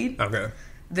BuzzFeed. Okay.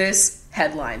 This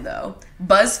headline, though: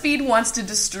 BuzzFeed wants to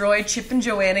destroy Chip and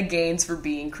Joanna gains for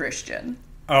being Christian.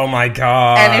 Oh my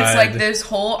god. And it's like this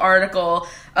whole article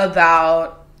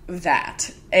about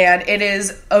that, and it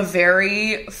is a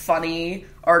very funny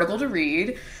article to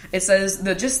read. It says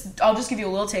I'll just give you a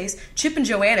little taste. Chip and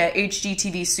Joanna,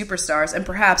 HGTV superstars, and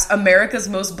perhaps America's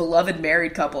most beloved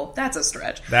married couple. That's a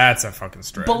stretch. That's a fucking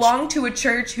stretch. Belong to a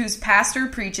church whose pastor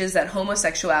preaches that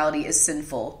homosexuality is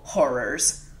sinful.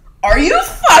 Horrors. Are you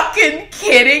fucking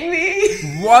kidding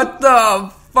me? What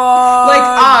the fuck? Like,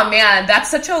 oh man,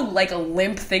 that's such a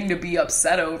limp thing to be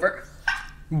upset over.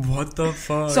 What the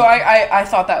fuck? So I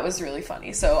thought that was really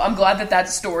funny. So I'm glad that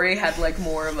story had, like,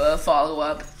 more of a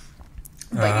follow-up.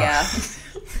 But, yeah.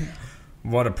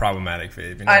 What a problematic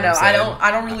fave. You know I know. I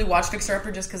don't really watch Fixer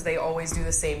Upper just because they always do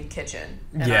the same kitchen.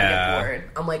 And I get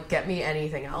bored. I'm like, get me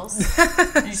anything else.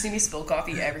 You see me spill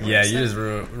coffee everywhere. Yeah, you just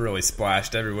really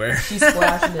splashed everywhere. She's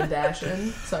splashing and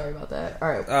dashing. Sorry about that. All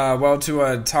right. Well,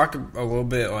 to talk a little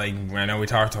bit, like, I know we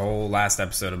talked a whole last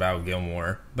episode about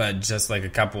Gilmore, but just, like, a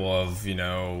couple of, you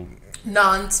know...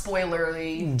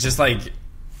 non-spoilerly. Just, like,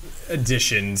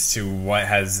 additions to what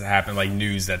has happened, like,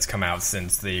 news that's come out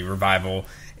since the revival.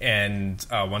 And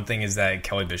one thing is that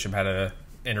Kelly Bishop had an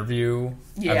interview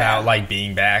about, like,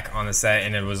 being back on the set,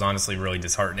 and it was honestly really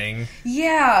disheartening.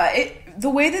 Yeah,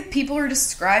 the way that people are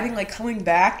describing, like, coming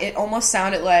back, it almost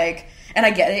sounded like, and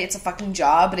I get it, it's a fucking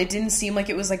job, but it didn't seem like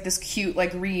it was, like, this cute,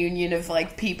 like, reunion of,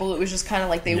 like, people. It was just kind of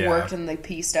like they worked and they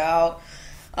pieced out.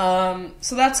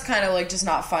 So that's kind of, like, just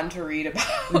not fun to read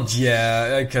about.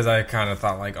 Yeah, because I kind of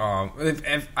thought, like,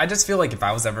 if I just feel like if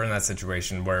I was ever in that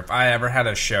situation where if I ever had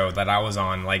a show that I was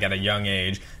on, like, at a young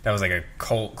age that was, like, a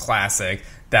cult classic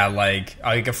that, like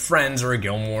a Friends or a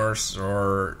Gilmore's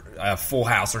or a Full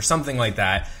House or something like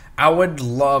that, I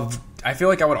feel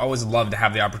like I would always love to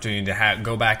have the opportunity to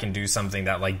go back and do something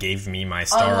that, like, gave me my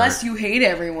start. Unless you hate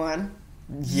everyone.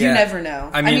 Yeah. You never know.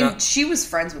 I mean, she was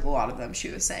friends with a lot of them, she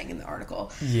was saying in the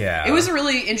article. Yeah. It was a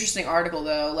really interesting article,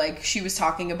 though. Like, she was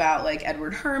talking about, like,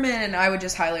 Edward Herman, and I would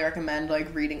just highly recommend,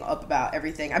 like, reading up about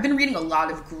everything. I've been reading a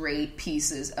lot of great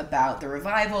pieces about the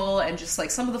revival and just,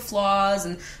 like, some of the flaws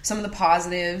and some of the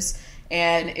positives,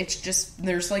 and it's just,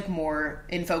 there's, like, more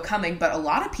info coming, but a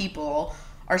lot of people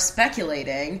are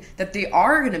speculating that they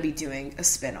are going to be doing a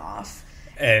spinoff.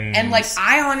 And, like,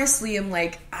 I honestly am,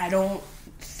 like, I don't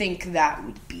think that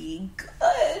would be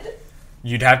good.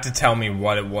 You'd have to tell me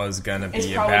what it was gonna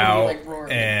be about,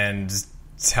 and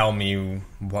tell me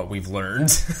what we've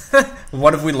learned.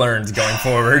 What have we learned going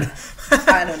forward?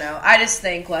 I don't know. I just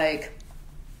think, like,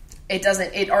 it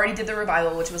already did the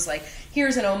revival, which was like,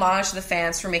 here's an homage to the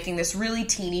fans for making this really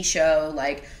teeny show,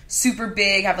 like, super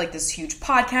big, have, like, this huge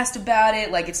podcast about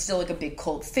it, like, it's still, like, a big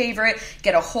cult favorite,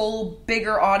 get a whole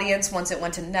bigger audience once it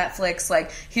went to Netflix,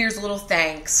 like, here's a little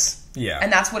thanks. Yeah.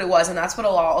 And that's what it was, and that's what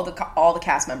all the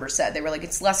cast members said. They were like,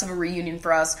 it's less of a reunion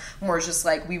for us, more just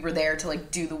like, we were there to,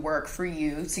 like, do the work for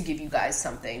you, to give you guys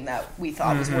something that we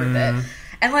thought was worth it.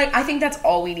 And, like, I think that's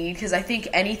all we need, because I think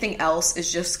anything else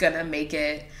is just gonna make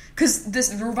it... Because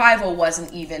this revival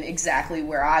wasn't even exactly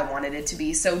where I wanted it to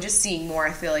be, so just seeing more,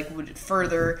 I feel like, would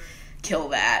further kill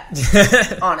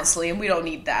that, honestly, and we don't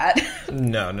need that.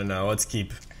 No, let's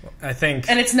keep... I think...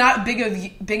 And it's not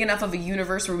big enough of a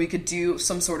universe where we could do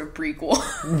some sort of prequel.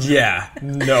 Yeah.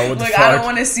 No, what the like, fuck? I don't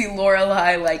want to see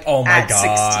Lorelai, like,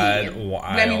 at 16. Wild.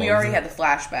 I mean, we already had the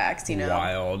flashbacks, you know?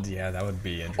 Wild. Yeah, that would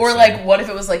be interesting. Or, like, what if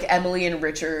it was, like, Emily and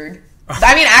Richard...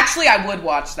 I mean, actually, I would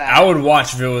watch that. I would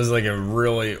watch if it was, like, a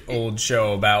really old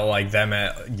show about, like, them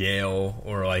at Yale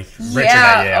or, like, Richard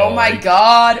at Yale. Oh my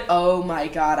god,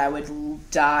 I would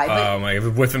die. Oh my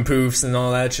god, whiffing poofs and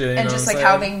all that shit. And just, like,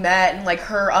 how they met and, like,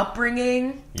 her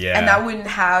upbringing. Yeah. And that wouldn't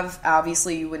have,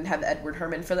 obviously, you wouldn't have Edward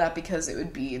Herman for that because it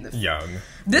would be in the... Young.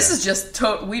 This is just,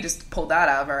 we just pulled that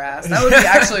out of our ass. That would be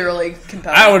actually really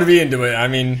compelling. I would be into it, I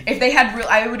mean... If they had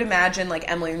I would imagine, like,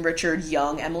 Emily and Richard,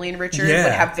 young Emily and Richard,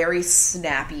 would have very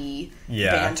snappy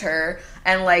banter.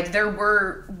 And, like,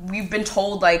 we've been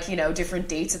told, like, you know, different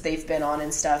dates that they've been on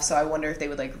and stuff, so I wonder if they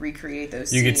would, like, recreate those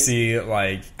scenes. You could see,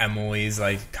 like, Emily's,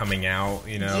 like, coming out,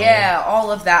 you know? Yeah,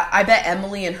 all of that. I bet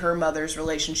Emily and her mother's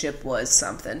relationship was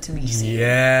something to be seen.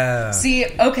 Yeah. See,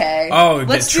 okay. Oh,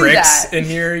 let's the tricks do that. in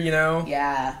here, you know?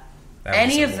 Yeah.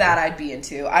 Any of that I'd be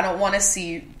into. I don't want to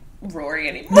see Rory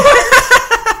anymore.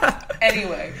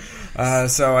 Anyway.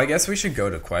 So I guess we should go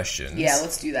to questions. Yeah,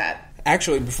 let's do that.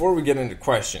 Actually, before we get into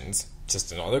questions,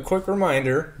 just another quick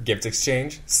reminder, gift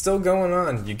exchange still going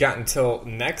on. You got until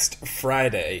next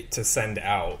Friday to send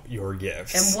out your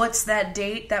gifts. And what's that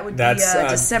date? That would be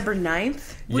December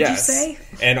 9th, would you say?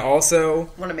 And also...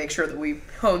 I want to make sure that we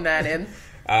hone that in.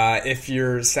 If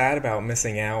you're sad about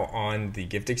missing out on the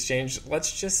gift exchange,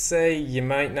 let's just say you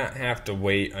might not have to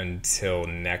wait until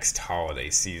next holiday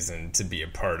season to be a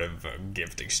part of a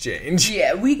gift exchange.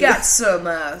 Yeah, we got some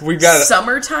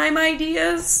summertime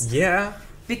ideas. Yeah.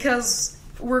 Because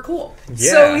we're cool.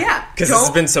 Yeah. So, yeah. Because this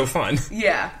has been so fun.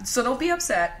 Yeah. So don't be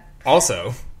upset.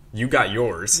 Also, you got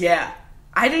yours. Yeah.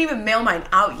 I didn't even mail mine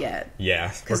out yet.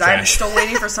 Yeah. Because I'm still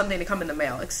waiting for something to come in the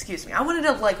mail. Excuse me. I wanted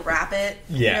to, like, wrap it.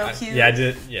 Yeah. You know, cute. Yeah, I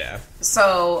did. Yeah.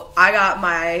 So I got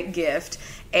my gift,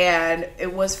 and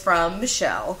it was from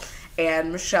Michelle.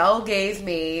 and Michelle gave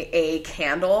me a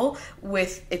candle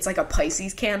it's like a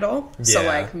Pisces candle, so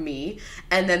like me,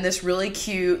 and then this really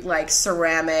cute like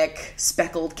ceramic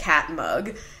speckled cat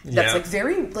mug that's like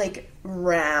very like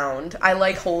round. I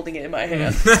like holding it in my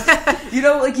hand. you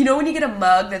know when you get a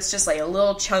mug that's just like a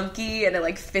little chunky and it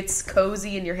like fits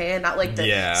cozy in your hand, not like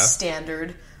the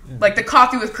standard, like the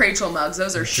CoffeeWithChrachel mugs.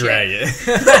 Those are shit.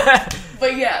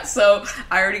 But yeah, so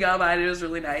I already got mine. It was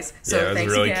really nice. So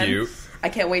thanks really again. Cute. I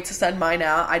can't wait to send mine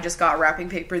out. I just got wrapping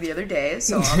paper the other day,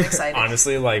 so I'm excited.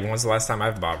 Honestly, like, when's the last time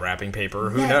I've bought wrapping paper?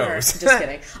 Who knows? Just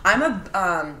kidding.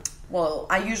 Well,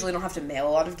 I usually don't have to mail a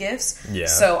lot of gifts. Yeah.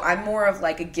 So I'm more of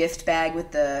like a gift bag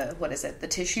with the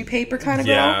tissue paper kind of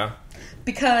girl.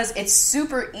 Because it's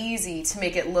super easy to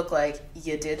make it look like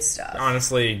you did stuff.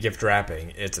 Honestly, gift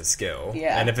wrapping, it's a skill.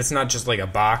 Yeah. And if it's not just like a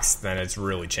box, then it's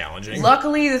really challenging.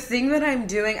 Luckily, the thing that I'm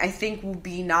doing, I think, will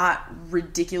be not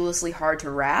ridiculously hard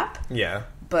to wrap. Yeah.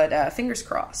 But fingers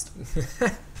crossed.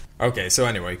 Okay, so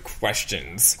anyway,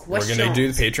 questions. We're going to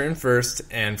do the Patreon first,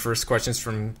 and first question's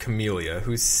from Camellia,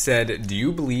 who said, do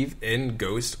you believe in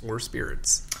ghosts or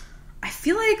spirits? I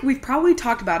feel like we've probably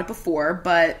talked about it before,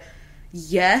 but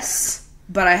yes,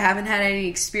 but I haven't had any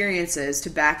experiences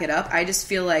to back it up. I just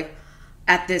feel like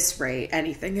at this rate,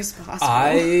 anything is possible.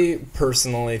 I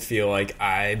personally feel like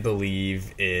I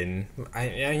believe in,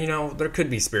 there could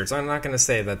be spirits. I'm not going to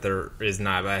say that there is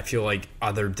not, but I feel like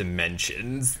other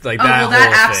dimensions. Like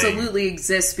that absolutely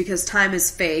exists because time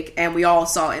is fake and we all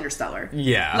saw Interstellar.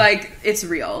 Yeah. Like, it's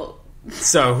real.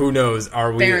 So who knows?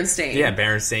 Are we Berenstain? Yeah,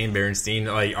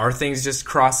 Berenstain. Like, are things just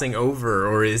crossing over,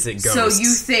 or is it ghosts? So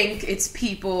you think it's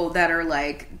people that are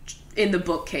like in the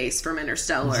bookcase from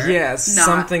Interstellar? Yes,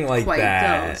 something like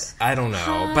that. Ghosts. I don't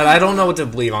know, but I don't know what to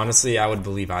believe. Honestly, I would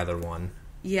believe either one.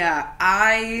 Yeah,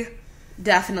 I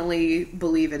definitely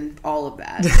believe in all of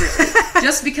that. Really.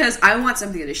 Just because I want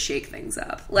something to shake things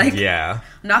up. Like,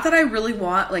 not that I really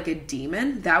want like a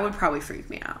demon. That would probably freak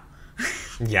me out.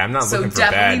 Yeah, I'm not looking for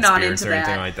bad spirits or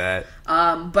anything like that.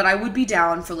 But I would be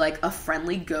down for like a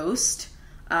friendly ghost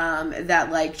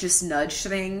that like just nudged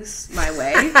things my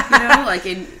way. Like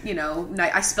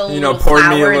I spill a little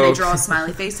flour and they draw a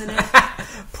smiley face in it.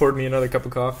 Poured me another cup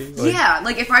of coffee.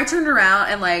 Like if I turned around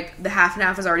and like the half and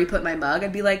half was already put in my mug,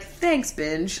 I'd be like, thanks,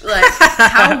 binge. Like,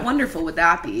 how wonderful would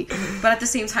that be? But at the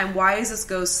same time, why is this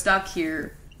ghost stuck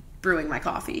here brewing my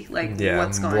coffee? Like,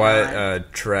 what's going on? What a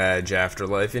trage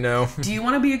afterlife, Do you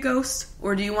want to be a ghost,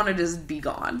 or do you want to just be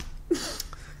gone?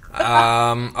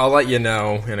 I'll let you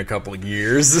know in a couple of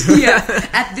years.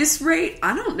 At this rate,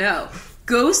 I don't know.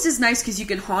 Ghost is nice because you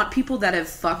can haunt people that have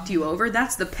fucked you over.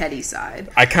 That's the petty side.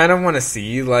 I kind of want to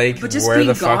see, like, where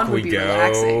the fuck we go.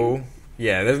 Relaxing.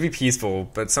 Yeah, that would be peaceful,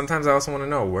 but sometimes I also want to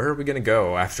know, where are we going to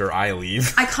go after I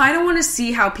leave? I kind of want to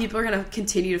see how people are going to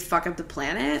continue to fuck up the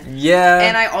planet. Yeah.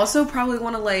 And I also probably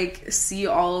want to, like, see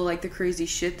all of, like, the crazy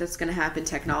shit that's going to happen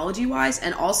technology-wise.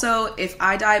 And also, if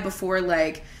I die before,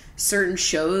 like, certain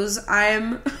shows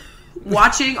I'm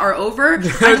watching are over,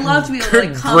 I'd love to be able to,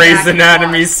 like, come Grey's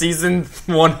Anatomy season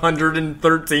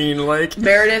 113, like.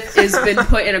 Meredith has been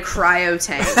put in a cryo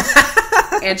tank.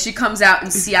 And she comes out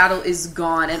and Seattle is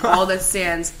gone. And all that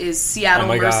stands is Seattle,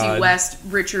 Mercy West,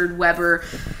 Richard Weber,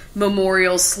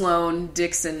 Memorial Sloan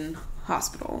Dixon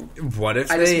Hospital. What if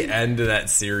they end that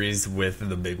series with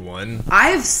the big one?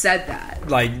 I've said that.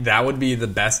 Like, that would be the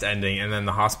best ending, and then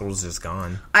the hospital's just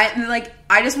gone.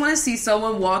 I just want to see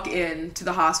someone walk in to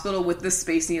the hospital with the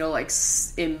Space Needle, like,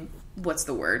 what's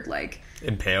the word? Like,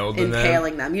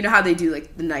 impaling them. You know how they do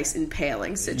like the nice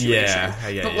impaling situation.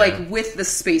 But like with the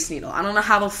Space Needle. I don't know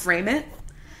how they'll frame it,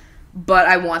 but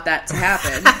I want that to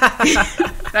happen.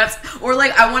 Or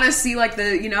like I want to see like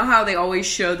you know how they always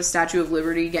show the Statue of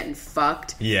Liberty getting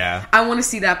fucked? Yeah. I want to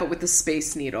see that, but with the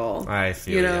Space Needle. I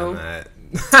feel you on that.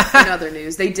 In other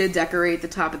news, they did decorate the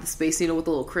top of the Space Needle with a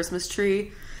little Christmas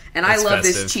tree. And I love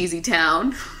this cheesy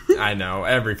town. I know.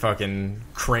 Every fucking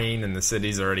crane in the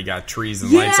city's already got trees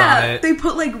and lights on it. They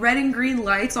put like red and green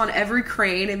lights on every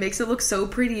crane. It makes it look so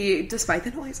pretty despite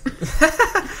the noise.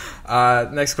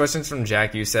 Next question's from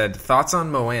Jack. You said, thoughts on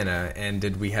Moana, and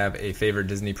did we have a favorite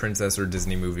Disney princess or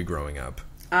Disney movie growing up?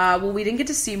 Well, we didn't get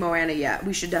to see Moana yet.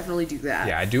 We should definitely do that.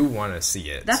 Yeah, I do want to see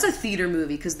it. That's a theater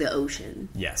movie because the ocean.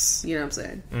 Yes. You know what I'm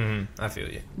saying? Mm-hmm. I feel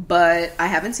you. But I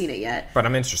haven't seen it yet. But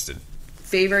I'm interested.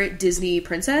 Favorite Disney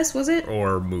princess, was it?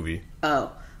 Or movie.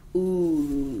 Oh.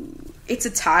 Ooh. It's a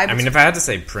tie. I mean, if I had to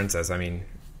say princess, I mean,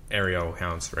 Ariel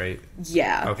counts, right?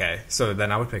 Yeah. Okay, so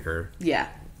then I would pick her. Yeah.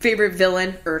 Favorite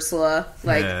villain, Ursula.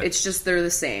 Like, it's just, they're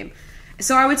the same.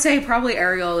 So I would say probably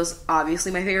Ariel is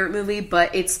obviously my favorite movie,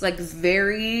 but it's, like,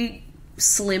 very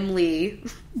slimly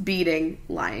beating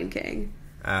Lion King.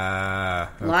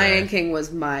 Okay. Lion King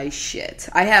was my shit.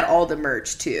 I had all the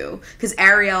merch too, because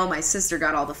Ariel, my sister,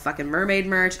 got all the fucking mermaid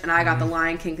merch, and I got the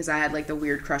Lion King because I had like the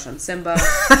weird crush on Simba.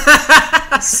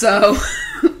 So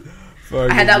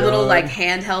I had that little like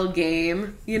handheld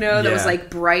game, that was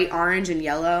like bright orange and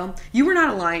yellow. You were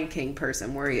not a Lion King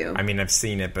person, were you? I mean, I've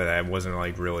seen it, but I wasn't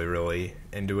like really, really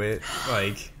into it.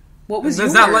 Like, what was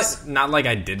yours? Not like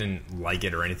I didn't like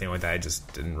it or anything like that. I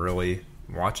just didn't really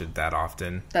watch it that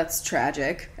often. That's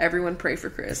tragic. Everyone pray for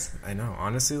Chris. I know.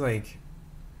 Honestly, like,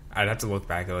 I'd have to look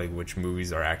back at like which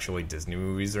movies are actually Disney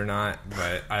movies or not,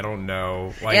 but I don't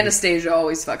know. Like, Anastasia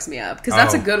always fucks me up because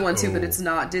that's a good one too, but it's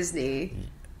not Disney.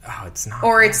 Oh, it's not.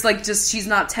 Or it's like just she's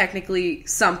not technically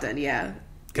something. Yeah.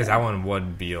 Because that one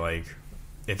would be like.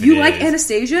 If you like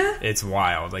Anastasia? It's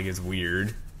wild. Like, it's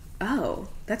weird. Oh,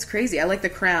 that's crazy. I like The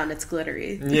Crown. It's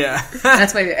glittery. Yeah.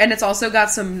 That's my favorite. And it's also got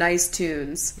some nice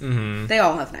tunes. Mm-hmm. They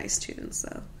all have nice tunes,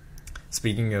 though.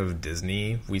 Speaking of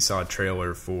Disney, we saw a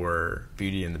trailer for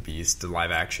Beauty and the Beast, the live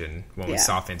action, when we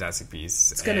saw Fantastic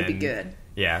Beasts. It's going to be good.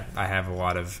 Yeah, I have a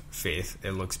lot of faith.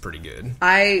 It looks pretty good.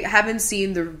 I haven't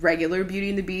seen the regular Beauty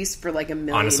and the Beast for like a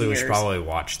million Honestly, years. we should probably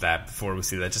watch that before we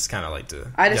see that. Just kind of like to.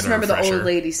 I just remember the old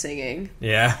lady singing.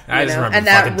 Yeah, I just remember. And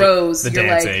that rose, the you're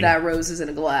dancing. like, that rose is in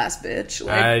a glass, bitch.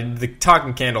 Like, the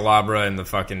talking candelabra and the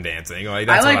fucking dancing. Like,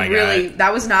 that's what I got.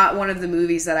 That was not one of the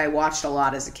movies that I watched a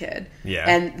lot as a kid. Yeah,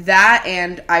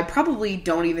 and I probably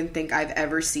don't even think I've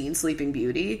ever seen Sleeping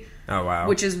Beauty. Oh, wow.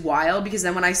 Which is wild, because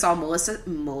then when I saw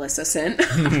Maleficent,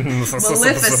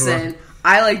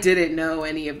 I, like, didn't know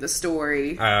any of the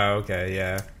story. Oh, okay,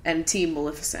 yeah. And Team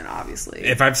Maleficent, obviously.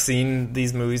 If I've seen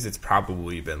these movies, it's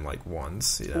probably been, like,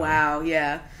 once. Wow,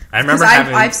 yeah. I remember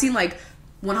I've seen, like,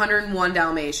 101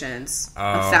 Dalmatians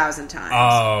 1,000 times.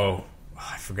 Oh,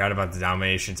 I forgot about the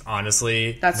Dalmatians.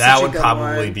 Honestly, that would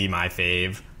probably be my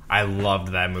fave. I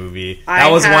loved that movie.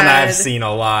 That was one I've seen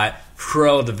a lot.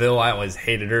 Cruella de Vil, I always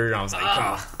hated her, and I was like,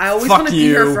 I always want to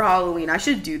be her for Halloween. I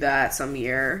should do that some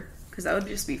year, because that would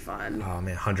just be fun. Oh,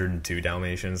 man, 102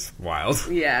 Dalmatians. Wild.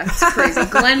 Yeah, it's crazy.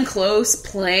 Glenn Close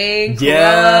playing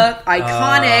Cruella.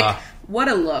 Iconic. What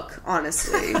a look,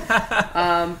 honestly.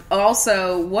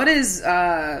 Also, what is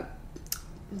it?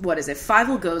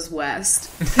 Fievel Goes West.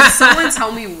 Can someone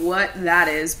tell me what that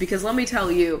is? Because let me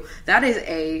tell you, that is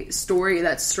a story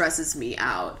that stresses me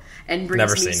out and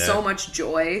brings me so much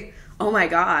joy. Oh my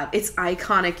god, it's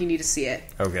iconic. You need to see it.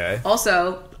 Okay.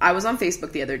 Also, I was on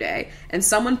Facebook the other day, and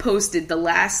someone posted the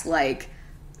last, like,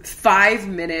 5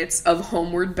 minutes of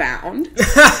Homeward Bound.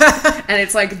 And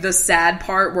it's like the sad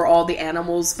part where all the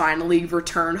animals finally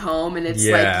return home, and it's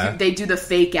like they do the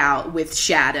fake out with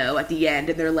Shadow at the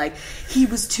end, and they're like, he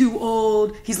was too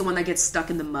old. He's the one that gets stuck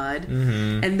in the mud.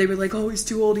 Mm-hmm. And they were like, oh, he's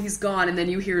too old, he's gone. And then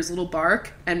you hear his little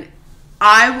bark, and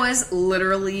I was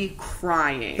literally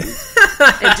crying.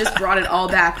 It just brought it all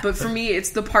back. But for me,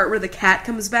 it's the part where the cat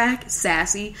comes back,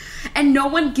 sassy, and no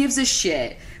one gives a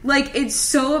shit. Like, it's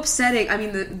so upsetting. I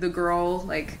mean, the girl,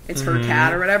 like, it's her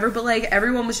cat or whatever, but, like,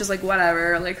 everyone was just like,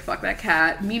 whatever, like, fuck that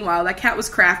cat. Meanwhile, that cat was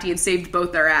crafty and saved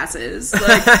both their asses.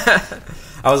 Like,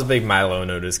 I was a big Milo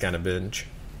and Otis kind of binge.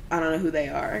 I don't know who they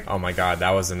are. Oh my god, that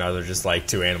was another just like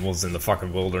two animals in the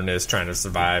fucking wilderness trying to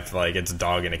survive. Like, it's a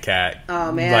dog and a cat.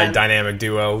 Oh man. Like, dynamic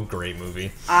duo. Great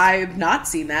movie. I've not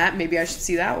seen that. Maybe I should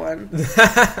see that one.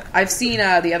 I've seen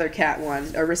the other cat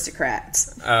one,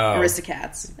 Aristocrats. Oh.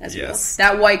 Aristocats, as well.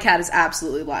 That white cat is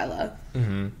absolutely Lila.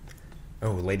 Mm-hmm.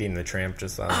 Oh, Lady and the Tramp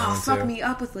just thought that one too. Fuck me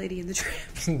up with Lady and the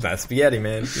Tramp. That's spaghetti,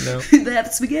 man, you know?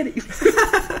 That's spaghetti.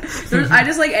 I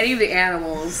just like any of the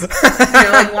animals.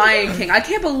 Like Lion King. I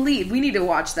can't believe we need to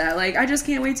watch that. Like, I just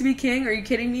can't wait to be king. Are you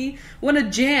kidding me? What a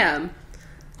jam.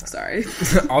 Sorry.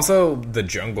 Also, the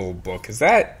Jungle Book. Is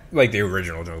that like the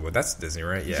original Jungle Book? That's Disney,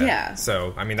 right? Yeah. Yeah.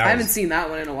 So, I mean, I haven't seen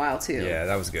that one in a while, too. Yeah,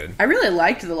 that was good. I really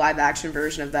liked the live action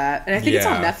version of that. And I think it's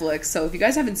on Netflix, so if you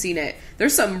guys haven't seen it,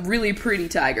 there's some really pretty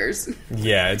tigers.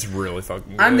 Yeah, it's really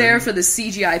fucking good. I'm there for the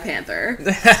CGI panther.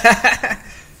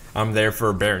 I'm there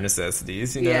for bare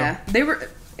necessities, you know? Yeah.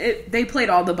 They played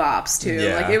all the bops, too.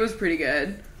 Yeah. Like, it was pretty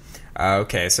good.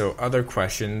 Okay, so other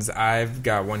questions. I've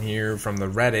got one here from the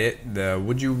Reddit.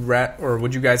 Would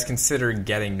you guys consider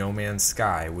getting No Man's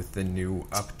Sky with the new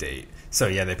update? So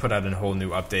yeah, they put out a whole new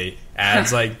update.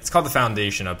 Ads like it's called the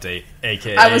Foundation update,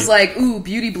 aka I was like, ooh,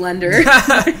 beauty blender.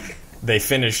 They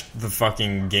finished the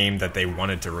fucking game that they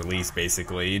wanted to release.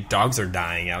 Basically, dogs are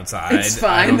dying outside. It's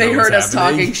fine. They heard us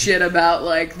talking shit about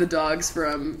like the dogs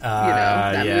from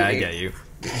that movie. I get you.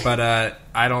 But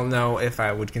I don't know if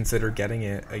I would consider getting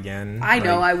it again. I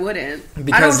know I wouldn't.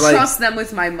 Because, I don't trust them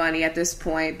with my money at this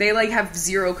point. They, like, have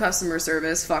zero customer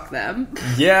service. Fuck them.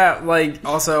 Yeah, like,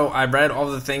 also, I read all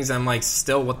the things, and I'm like,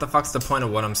 still, what the fuck's the point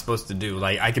of what I'm supposed to do?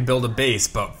 Like, I could build a base,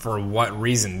 but for what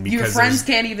reason? Because your friends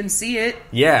can't even see it.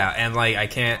 Yeah, and, like, I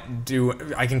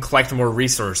can collect more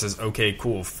resources. Okay,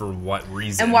 cool. For what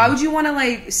reason? And why would you want to,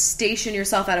 like, station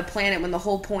yourself at a planet when the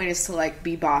whole point is to, like,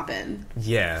 be bopping?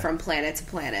 Yeah. From planet to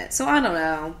planet. So I don't know.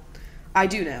 I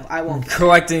do know. I won't.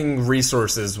 Collecting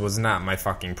resources was not my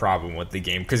fucking problem with the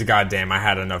game, because goddamn, I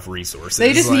had enough resources.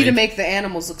 They just need to make the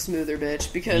animals look smoother,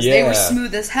 bitch, because they were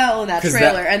smooth as hell in that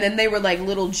trailer, and then they were like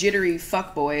little jittery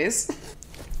fuckboys.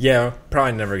 Yeah,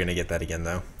 probably never gonna get that again,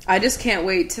 though. I just can't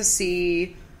wait to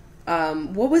see.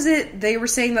 What was it? They were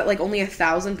saying that like only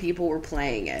 1,000 people were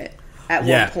playing it at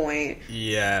one point.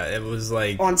 Yeah, it was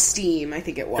like on Steam, I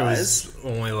think it was. It was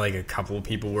only like a couple of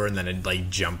people were, and then it like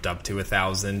jumped up to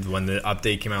 1,000 when the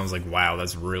update came out. I was like, wow,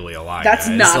 that's really a lot. That's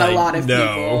guys. not like, a lot of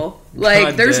people. Like,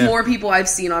 God there's more people I've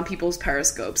seen on people's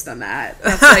periscopes than that.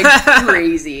 That's like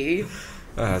crazy.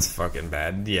 That's fucking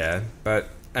bad. Yeah, but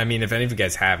I mean, if any of you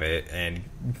guys have it and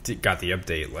got the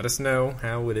update, let us know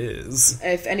how it is.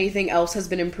 If anything else has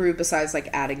been improved besides like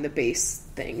adding the base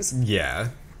things. Yeah.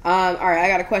 All right, I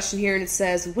got a question here, and it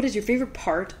says, what is your favorite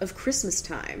part of Christmas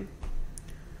time?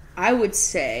 I would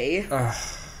say...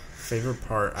 favorite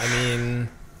part? I mean...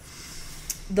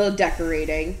 the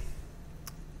decorating.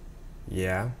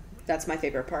 Yeah. That's my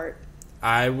favorite part.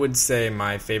 I would say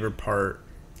my favorite part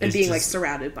is and being, like,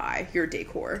 surrounded by your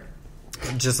decor.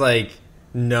 Just, like,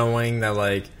 knowing that,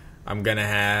 like, I'm gonna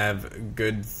have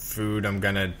good food, I'm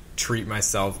gonna treat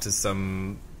myself to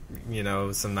some...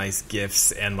 some nice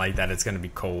gifts, and like that it's gonna be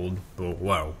cold.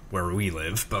 Whoa, where we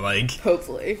live, but like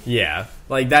hopefully, yeah,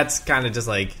 like that's kind of just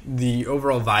like the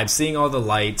overall vibe. Seeing all the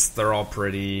lights, they're all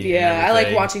pretty. Yeah, I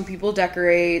like watching people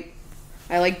decorate.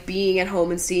 I like being at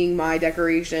home and seeing my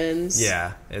decorations.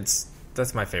 Yeah,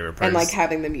 that's my favorite part. And like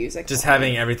having the music, just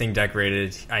having everything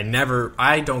decorated. I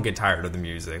don't get tired of the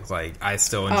music. Like I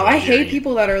still enjoy. I hate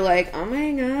people that are like, oh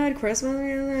my god, Christmas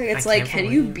music. It's like,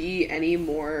 can you be any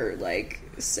more like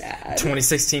sad?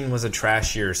 2016 was a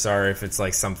trash year. Sorry if it's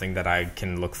like something that I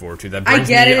can look forward to. That brings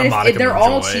I get me it. a modicum They're of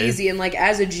all joy. cheesy, and like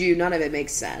as a Jew, none of it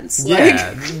makes sense.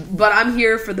 Yeah, but I'm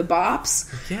here for the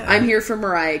bops. Yeah. I'm here for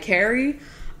Mariah Carey.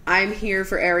 I'm here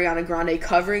for Ariana Grande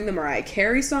covering the Mariah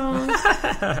Carey song.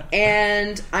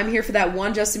 And I'm here for that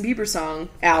one Justin Bieber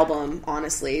album,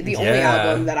 honestly. The only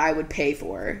album that I would pay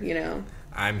for,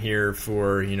 I'm here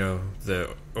for,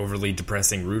 the overly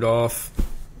depressing Rudolph.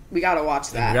 We gotta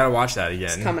watch that. We gotta watch that again.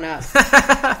 It's coming up.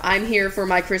 I'm here for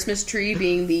my Christmas tree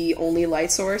being the only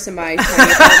light source in my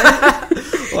tiny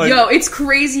apartment. Yo, it's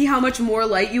crazy how much more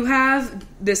light you have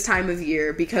this time of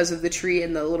year because of the tree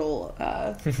and the little...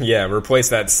 yeah, replace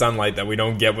that sunlight that we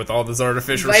don't get with all this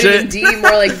artificial vitamin shit. D,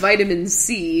 more like vitamin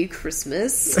C,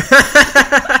 Christmas.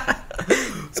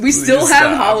 We still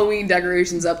have Halloween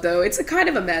decorations up, though. It's a kind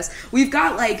of a mess. We've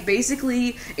got, like, basically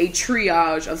a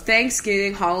triage of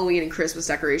Thanksgiving, Halloween, and Christmas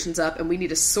decorations up, and we need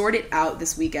to sort it out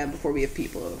this weekend before we have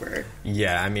people over.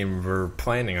 Yeah, I mean, we're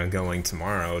planning on going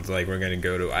tomorrow. It's like we're going to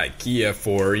go to IKEA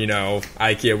for,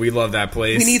 IKEA. We love that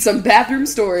place. We need some bathroom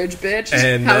storage, bitch.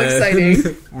 And how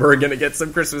exciting. We're going to get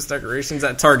some Christmas decorations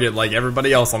at Target like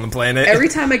everybody else on the planet. Every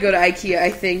time I go to IKEA, I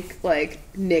think, like,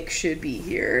 Nick should be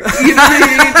here. You know what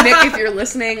I mean? Nick, if you're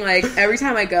listening, like, every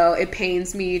time I go, it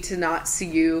pains me to not see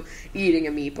you eating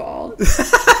a meatball.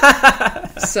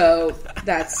 So,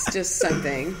 that's just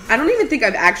something. I don't even think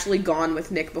I've actually gone with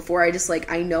Nick before. I just,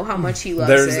 like, I know how much he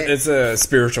loves it. It's a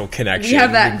spiritual connection. We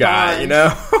have that bond.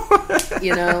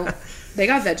 They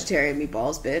got vegetarian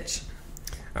meatballs, bitch.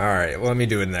 Alright, well, let me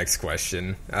do the next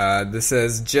question. This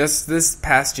says, just this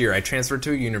past year, I transferred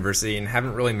to a university and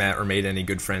haven't really met or made any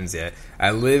good friends yet.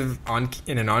 I live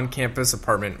in an on-campus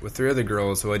apartment with 3 other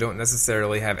girls who I don't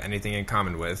necessarily have anything in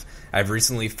common with. I've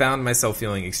recently found myself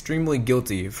feeling extremely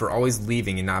guilty for always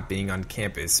leaving and not being on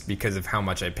campus because of how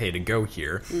much I pay to go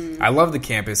here. I love the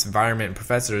campus environment and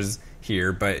professors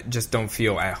here, but just don't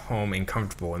feel at home and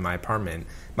comfortable in my apartment.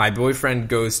 My boyfriend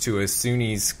goes to a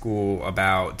SUNY school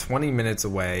about 20 minutes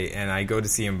away, and I go to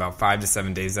see him about 5 to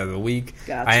 7 days out of the week.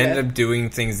 Gotcha. I ended up doing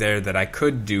things there that I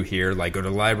could do here, like go to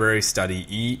the library, study,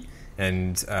 eat.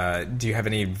 And do you have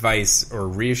any advice or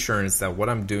reassurance that what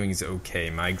I'm doing is okay?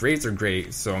 My grades are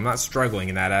great, so I'm not struggling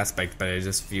in that aspect, but I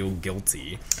just feel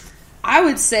guilty. I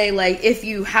would say, like, if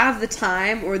you have the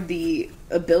time or the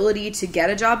ability to get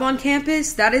a job on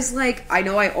campus, that is, like, I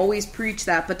know I always preach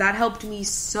that, but that helped me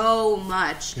so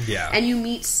much. Yeah. And you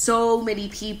meet so many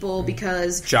people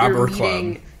because job you're or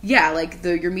meeting... club. Yeah, like,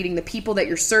 you're meeting the people that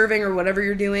you're serving or whatever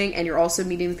you're doing, and you're also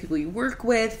meeting the people you work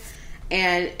with,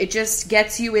 and it just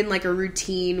gets you in, like, a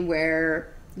routine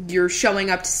where... you're showing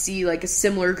up to see, like, a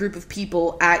similar group of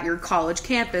people at your college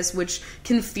campus, which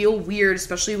can feel weird,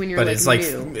 especially when you're, but like,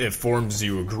 it's new. like, it forms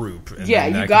you a group. And yeah,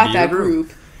 you got that group.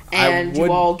 And you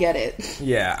all get it.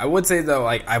 Yeah, I would say, though,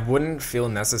 like, I wouldn't feel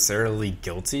necessarily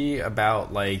guilty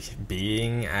about, like,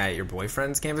 being at your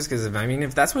boyfriend's campus. Because, I mean,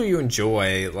 if that's what you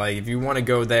enjoy, like, if you want to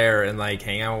go there and, like,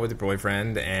 hang out with your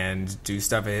boyfriend and do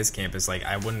stuff at his campus, like,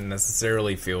 I wouldn't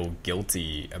necessarily feel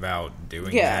guilty about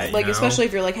doing that, Yeah, like, know? especially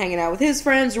if you're, like, hanging out with his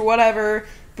friends or whatever.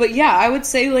 But, yeah, I would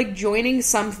say, like, joining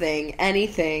something,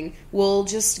 anything, will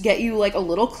just get you, like, a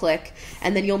little click,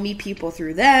 and then you'll meet people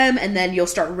through them, and then you'll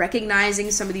start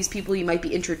recognizing some of these people you might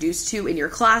be introduced to in your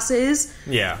classes.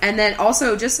 Yeah. And then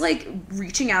also just, like,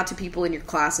 reaching out to people in your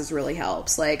classes really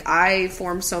helps. Like, I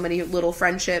formed so many little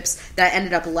friendships that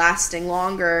ended up lasting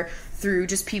longer through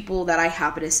just people that I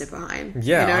happen to sit behind.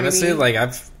 Yeah, you know honestly, what I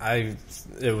mean? like,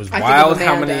 it was wild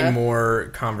how many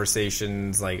more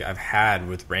conversations, like, I've had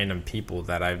with random people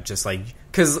that I've just, like,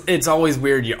 because it's always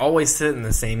weird, you always sit in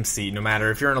the same seat, no matter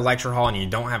if you're in a lecture hall and you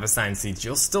don't have assigned seats,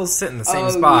 you'll still sit in the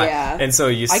same spot. Yeah. And so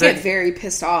you sit... I get very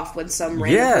pissed off when some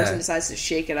random person decides to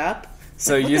shake it up.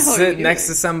 So you sit next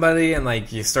to somebody and,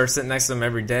 like, you start sitting next to them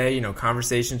every day, you know,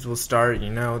 conversations will start,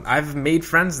 you know. I've made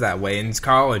friends that way in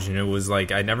college, and it was,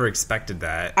 like, I never expected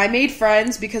that. I made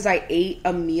friends because I ate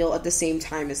a meal at the same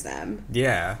time as them.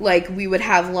 Yeah. Like, we would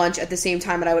have lunch at the same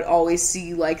time, and I would always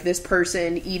see, like, this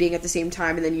person eating at the same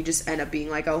time, and then you just end up being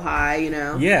like, oh, hi, you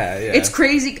know? Yeah, yeah. It's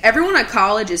crazy. Everyone at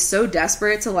college is so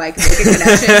desperate to, like, make a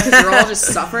connection because they're all just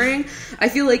suffering. I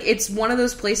feel like it's one of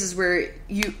those places where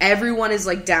everyone is,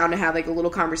 like, down to have, like, a little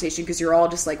conversation because you're all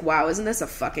just like, wow, isn't this a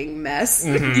fucking mess?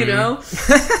 Mm-hmm. You know?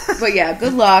 But yeah,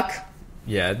 good luck.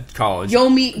 Yeah, college. You'll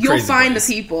find place.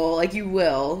 the people. Like, you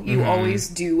will. You always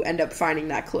do end up finding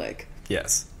that clique.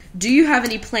 Yes. Do you have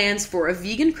any plans for a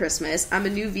vegan Christmas? I'm a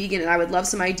new vegan and I would love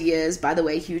some ideas. By the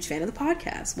way, huge fan of the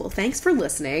podcast. Well, thanks for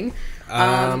listening.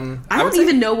 I don't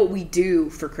even know what we do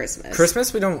for Christmas.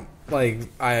 Christmas, we don't, like,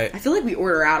 I feel like we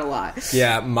order out a lot.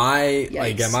 Yeah, at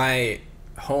my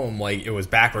home, like, it was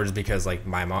backwards because, like,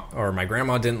 my mom or my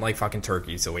grandma didn't like fucking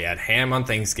turkey, so we had ham on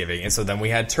Thanksgiving, and so then we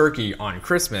had turkey on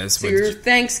Christmas. So your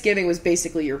Thanksgiving was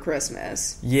basically your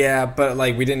Christmas. Yeah, but,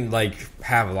 like, we didn't, like,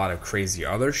 have a lot of crazy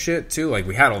other shit too. Like,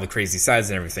 we had all the crazy sides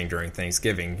and everything during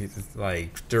Thanksgiving.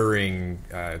 Like, during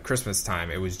Christmas time,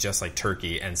 it was just, like,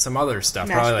 turkey and some other stuff,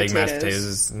 probably like mashed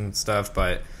potatoes and stuff.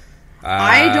 But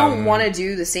I don't want to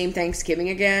do the same Thanksgiving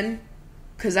again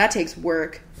because that takes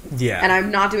work. Yeah. And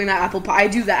I'm not doing that apple pie. I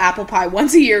do the apple pie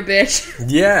once a year, bitch.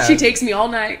 Yeah. She takes me all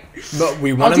night. But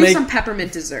I'll do some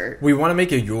peppermint dessert. We want to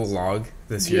make a Yule log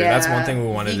this year. Yeah, that's one thing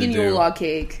we wanted to do. Vegan Yule log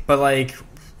cake. But, like,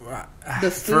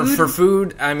 the food? For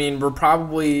food, I mean, we're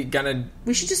probably gonna...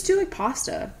 We should just do, like,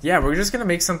 pasta. Yeah, we're just gonna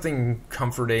make something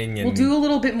comforting and... We'll do a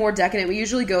little bit more decadent. We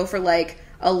usually go for, like,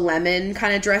 a lemon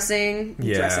kind of dressing.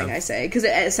 Yeah. Dressing, I say. Because it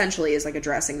essentially is like a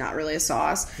dressing, not really a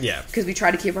sauce. Yeah. Because we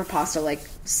try to keep our pasta, like,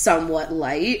 somewhat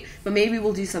light. But maybe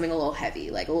we'll do something a little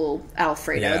heavy, like a little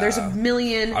Alfredo. Yeah. There's a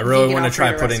million I really want to try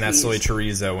Alfredo putting recipes. that soy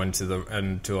chorizo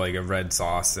into, like, a red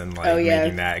sauce and, like, yeah.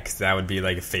 making that. Because that would be,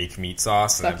 like, a fake meat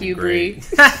sauce. Fuck you, Brie.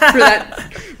 for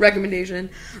that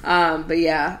recommendation. But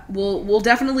yeah, we'll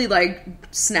definitely, like,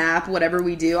 snap whatever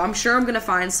we do. I'm sure I'm going to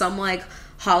find some, like,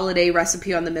 holiday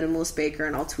recipe on the Minimalist Baker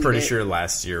and I'll tweet it. Pretty sure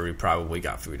last year we probably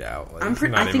got food out. Like,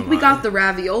 I think we got the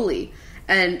ravioli,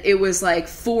 and it was like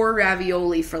 4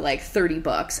 ravioli for like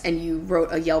 $30, and you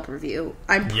wrote a Yelp review.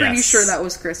 I'm pretty sure that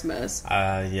was Christmas.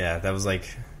 Yeah, that was like,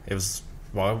 it was.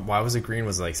 Why was it green?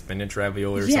 Was it like spinach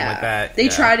ravioli or something like that? They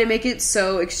tried to make it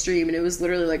so extreme, and it was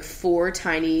literally like 4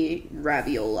 tiny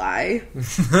ravioli.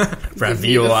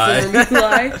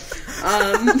 Ravioli.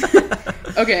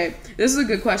 Okay, this is a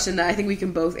good question that I think we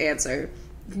can both answer.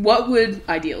 What would,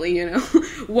 ideally,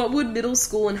 what would middle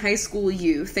school and high school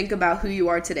you think about who you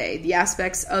are today? The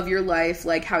aspects of your life,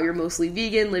 like how you're mostly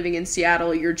vegan, living in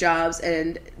Seattle, your jobs,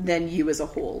 and then you as a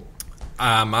whole.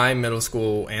 My middle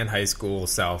school and high school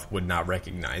self would not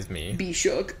recognize me. Be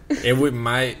shook. It would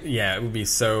be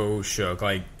so shook.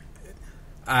 Like,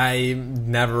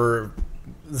 so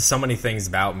many things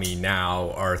about me now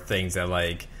are things that,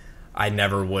 like, I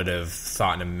never would have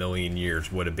thought in a million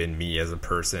years would have been me as a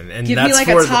person. And give that's me, like,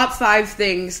 a top 5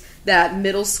 things that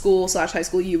middle school / high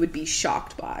school you would be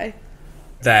shocked by.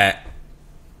 That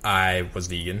I was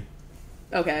vegan.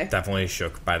 Okay. Definitely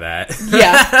shook by that.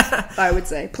 Yeah, I would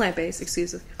say. Plant-based,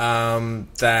 excuse me.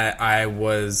 That I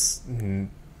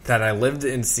lived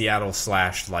in Seattle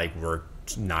 / like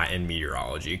worked not in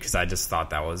meteorology because I just thought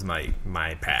that was my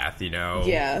path, you know?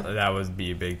 Yeah. That would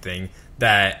be a big thing.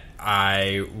 That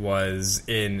I was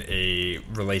in a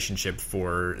relationship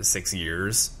for 6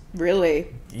 years. Really?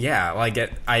 Yeah, like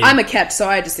I'm a catch, so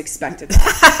I just expected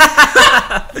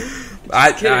that.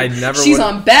 I never. She's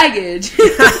on baggage.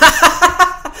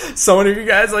 So many of you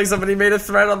guys, like, somebody made a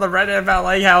thread on the Reddit about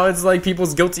like how it's like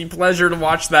people's guilty pleasure to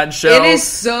watch that show. It is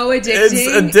so addicting. It's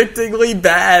addictingly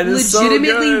bad. It's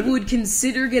legitimately so would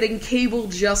consider getting cable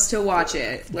just to watch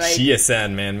it. Like,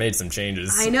 GSN, man, made some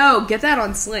changes. I know. Get that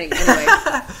on Sling. Anyway.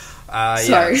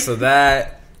 Sorry. Yeah, so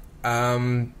that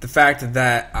the fact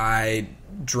that I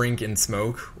drink and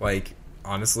smoke, like,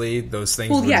 honestly, those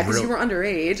things. Well, yeah, because you were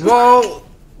underage. Well,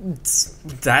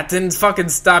 that didn't fucking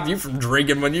stop you from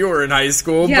drinking when you were in high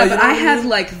school. Yeah, but I had,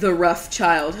 like, the rough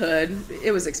childhood.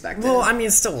 It was expected. Well, I mean,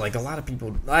 still, like, a lot of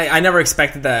people... I never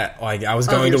expected that, like, I was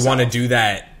going to want to do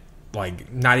that,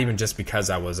 like, not even just because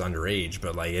I was underage,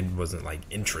 but, like, it wasn't, like,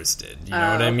 interested. You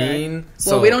know what I mean?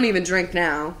 So, well, we don't even drink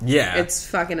now. Yeah. It's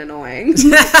fucking annoying.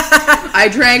 I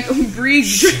drank... Bree...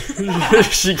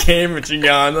 She came and she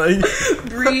gone. Like...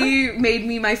 Bree made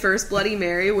me my first Bloody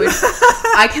Mary, which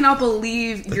I cannot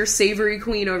believe your savory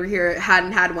queen over here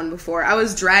hadn't had one before. I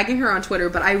was dragging her on Twitter,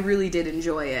 but I really did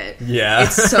enjoy it. Yeah.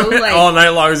 It's so, like... All night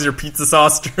long was your pizza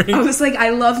sauce drink. I was like, I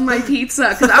love my pizza,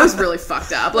 because I was really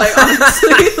fucked up. Like,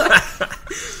 honestly, like...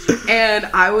 And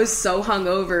I was so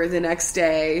hungover the next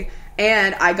day,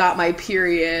 and I got my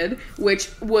period, which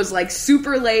was like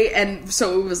super late, and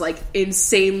so it was like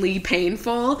insanely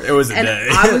painful. It was a day.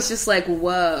 I was just like,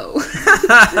 whoa,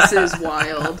 this is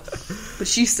wild. But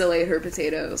she still ate her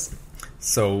potatoes.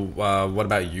 So what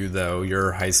about you, though?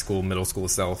 Your high school, middle school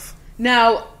self?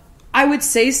 Now, I would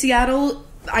say Seattle,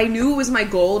 I knew it was my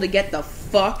goal to get the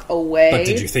fuck away. But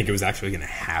did you think it was actually going to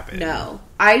happen? No.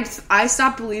 I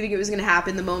stopped believing it was going to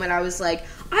happen the moment I was like,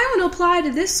 I want to apply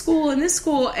to this school and this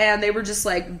school, and they were just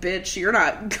like, bitch, you're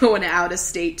not going out of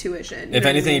state tuition. If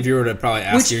anything, if you were to probably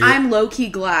ask I'm low-key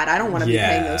glad. I don't want to be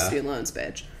paying those student loans,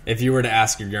 bitch. If you were to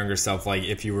ask your younger self, like,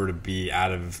 if you were to be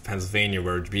out of Pennsylvania,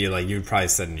 where it would be, like, you'd probably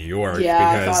said New York.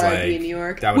 Yeah, because, I thought like, I'd be in New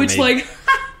York. Which, like...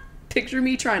 Picture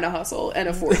me trying to hustle and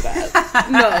afford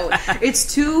that. No,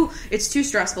 it's too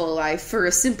stressful a life for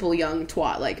a simple young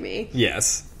twat like me.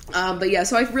 Yes. But yeah,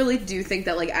 so I really do think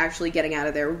that, like, actually getting out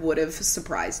of there would have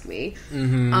surprised me.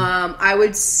 Mm-hmm. I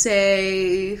would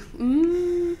say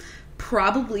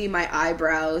probably my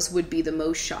eyebrows would be the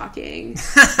most shocking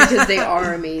because they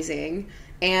are amazing.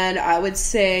 And I would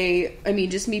say, I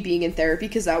mean, just me being in therapy,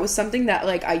 because that was something that,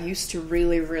 like, I used to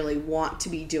really, really want to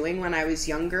be doing when I was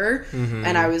younger. Mm-hmm.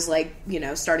 And I was, like, you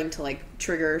know, starting to, like,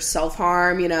 trigger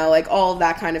self-harm, you know, like, all of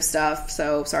that kind of stuff.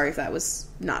 So, sorry if that was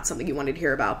not something you wanted to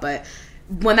hear about. But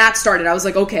when that started, I was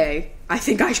like, okay, I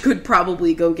think I could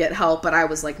probably go get help. But I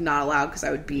was, like, not allowed because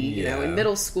I would be, you know, in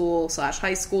middle school /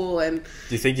 high school. And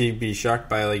do you think you'd be shocked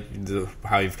by, like,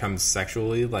 how you've come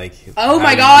sexually? Like, oh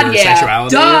my god, yeah.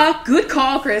 Sexuality? Duh. Good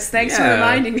call, Chris. Thanks for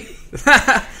reminding me.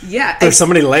 Yeah. There's so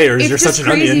many layers. You're such an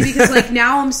onion. It's crazy because, like,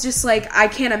 now I'm just, like, I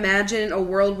can't imagine a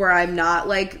world where I'm not,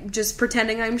 like, just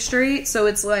pretending I'm straight. So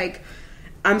it's, like,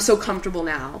 I'm so comfortable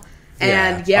now.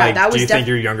 And like, that was. Do you think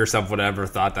your younger self would ever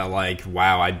thought that, like,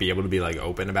 wow, I'd be able to be, like,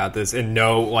 open about this and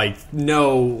know, like,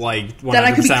 100% that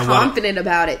I could be confident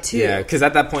about it too? Yeah, because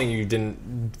at that point you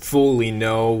didn't fully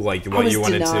know, like, what you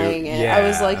wanted to. It. Yeah. I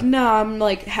was like, no, I'm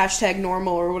like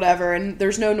 #normal or whatever, and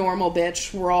there's no normal,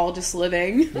 bitch. We're all just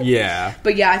living. Yeah.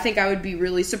 But yeah, I think I would be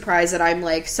really surprised that I'm,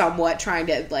 like, somewhat trying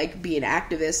to, like, be an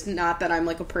activist. Not that I'm,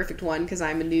 like, a perfect one, because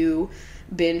I'm a new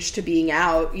binge to being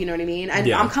out, you know what I mean?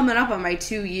 And I'm coming up on my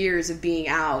 2 years of being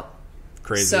out.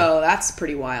 Crazy. So that's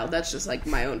pretty wild. That's just, like,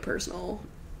 my own personal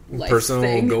life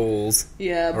thing. Goals.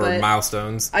 Yeah, or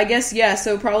milestones. I guess, yeah,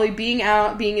 so probably being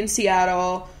out, being in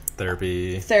Seattle.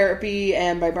 Therapy,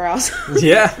 and my brows.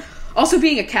 Yeah. Also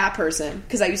being a cat person,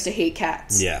 because I used to hate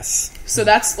cats. Yes. So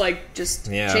that's, like, just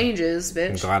changes,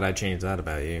 bitch. I'm glad I changed that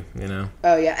about you, you know?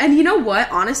 Oh, yeah. And you know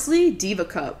what? Honestly, Diva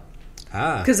Cup.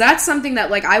 Because that's something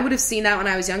that, like, I would have seen that when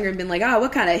I was younger and been like, oh,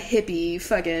 what kind of hippie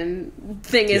fucking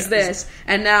thing is this?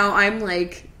 And now I'm,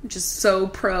 like, just so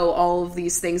pro all of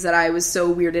these things that I was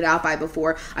so weirded out by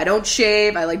before. I don't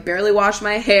shave. I, like, barely wash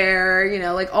my hair. You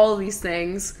know, like, all of these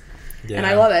things. Yeah. And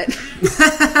I love it.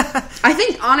 I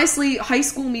think, honestly, high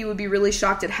school me would be really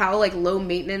shocked at how, like, low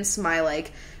maintenance my,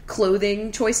 like,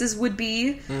 clothing choices would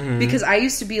be, because I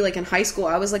used to be like in high school,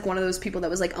 I was like one of those people that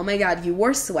was like, oh my god, you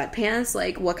wore sweatpants,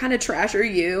 like what kind of trash are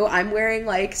you? I'm wearing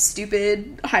like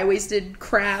stupid high-waisted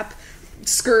crap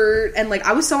skirt, and like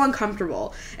I was so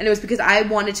uncomfortable, and it was because I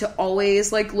wanted to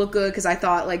always like look good, because I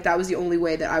thought like that was the only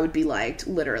way that I would be liked,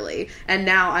 literally. And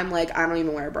now I'm like, I don't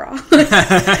even wear a bra.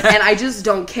 And I just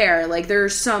don't care. Like there are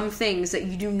some things that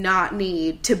you do not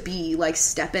need to be like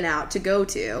stepping out to go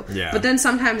to, but then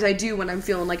sometimes I do when I'm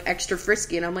feeling like extra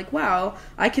frisky, and I'm like, wow,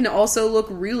 I can also look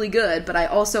really good, but I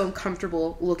also am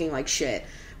comfortable looking like shit,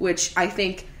 which I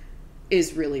think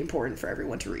is really important for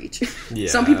everyone to reach.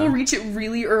 Some people reach it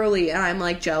really early, and I'm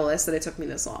like jealous that it took me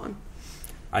this long.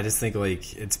 I just think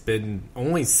like it's been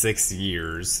only 6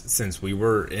 years since we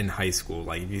were in high school.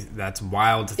 Like that's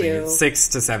wild to think. 6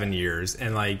 to 7 years,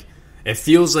 and like it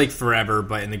feels like forever,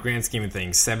 but in the grand scheme of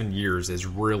things, 7 years is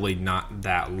really not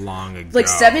that long ago. Like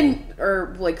 7,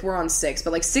 or like we're on 6,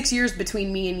 but like 6 years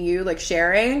between me and you, like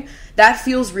sharing, that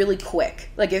feels really quick.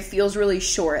 Like it feels really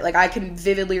short. Like I can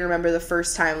vividly remember the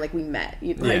first time like we met.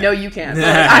 I know you can, but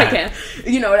like, I can.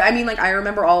 You know what I mean? Like I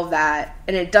remember all of that,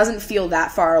 and it doesn't feel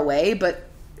that far away, but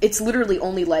it's literally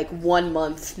only like 1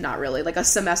 month, not really, like a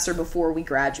semester before we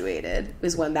graduated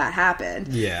is when that happened.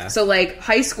 Yeah. So like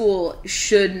high school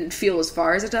shouldn't feel as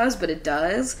far as it does, but it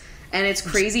does. And it's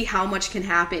crazy how much can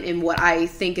happen in what I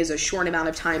think is a short amount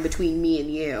of time between me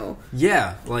and you.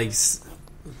 Yeah. Like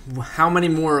how many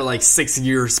more like 6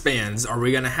 year spans are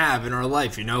we going to have in our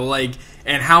life, you know? Like,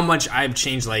 and how much I've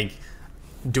changed, like,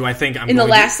 do I think I'm in the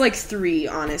last like 3,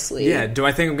 honestly? Yeah. Do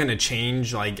I think I'm going to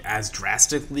change like as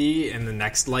drastically in the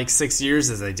next like 6 years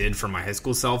as I did from my high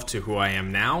school self to who I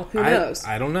am now? Who knows?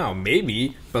 I don't know.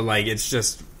 Maybe, but like it's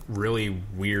just really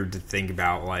weird to think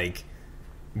about like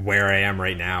where I am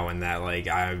right now, and that like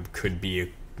I could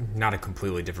be not a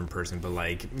completely different person, but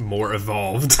like more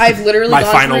evolved. I've literally my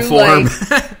gone final through, form.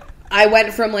 Like, I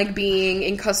went from like being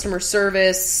in customer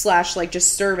service / like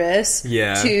just service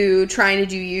to trying to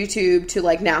do YouTube to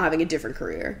like now having a different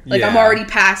career. Like I'm already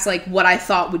past like what I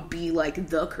thought would be like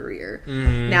the career.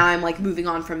 Now I'm like moving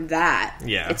on from that.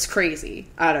 Yeah, it's crazy.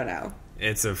 I don't know.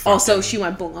 It's a also she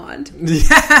went blonde.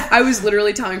 Yeah, I was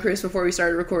literally telling Chris before we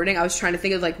started recording, I was trying to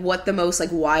think of like what the most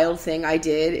like wild thing I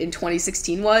did in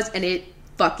 2016 was, and it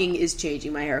fucking is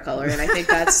changing my hair color, and I think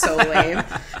that's so lame.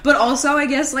 But also I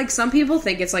guess like some people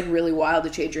think it's like really wild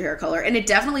to change your hair color, and it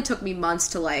definitely took me months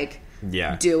to like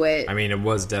do it. I mean, it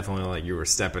was definitely like you were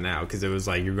stepping out, because it was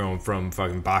like you're going from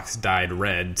fucking box dyed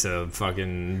red to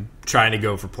fucking trying to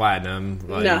go for platinum.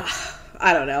 Like, no,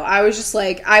 I don't know. I was just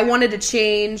like, I wanted to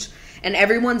change, and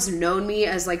everyone's known me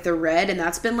as like the red, and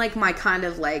that's been like my kind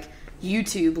of like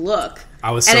YouTube look. I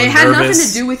was so and it nervous. Had nothing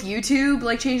to do with YouTube,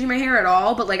 like changing my hair at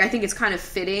all, but like I think it's kind of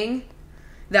fitting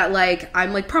that like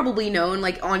I'm like probably known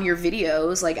like on your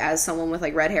videos like as someone with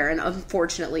like red hair, and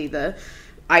unfortunately the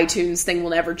iTunes thing will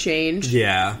never change.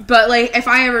 Yeah. But like if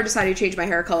I ever decided to change my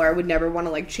hair color, I would never want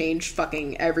to like change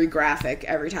fucking every graphic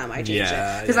every time I change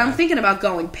it, because I'm thinking about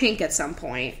going pink at some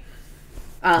point.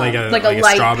 Like a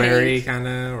light strawberry kind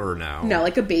of, or no? No,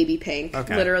 like a baby pink.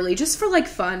 Okay. Literally, just for like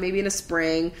fun, maybe in the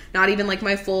spring. Not even like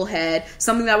my full head.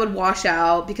 Something that would wash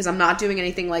out, because I'm not doing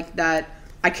anything like that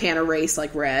I can't erase,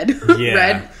 like red. Yeah.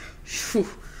 Red, whew,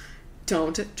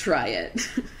 don't try it.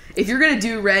 If you're gonna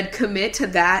do red, commit to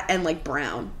that and like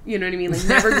brown. You know what I mean? Like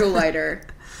never go lighter.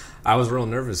 I was real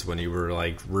nervous when you were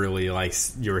like really like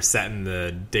you were setting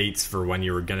the dates for when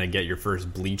you were gonna get your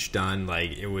first bleach done.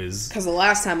 Like it was because the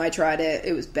last time I tried it,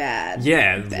 it was bad.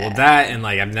 Yeah, well that, and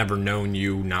like I've never known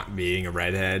you not being a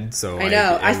redhead, so like, I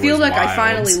know. I feel like wild. I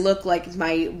finally look like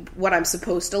what I'm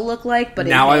supposed to look like, but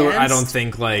now I don't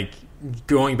think like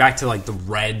going back to like the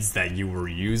reds that you were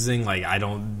using. Like I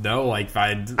don't know. Like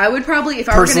I would probably if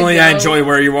personally I enjoy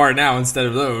where you are now instead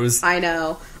of those. I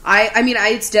know. I mean,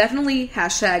 it's definitely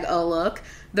hashtag a look.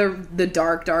 The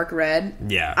dark red.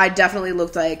 Yeah. I definitely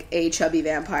looked like a chubby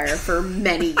vampire for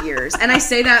many years. And I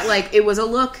say that like it was a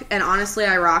look, and honestly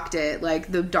I rocked it.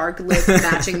 Like the dark lip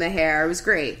matching the hair. It was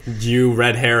great. You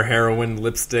red hair, heroin,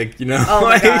 lipstick, you know? Oh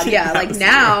my god, yeah. Like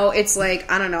now it's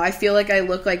like, I don't know, I feel like I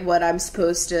look like what I'm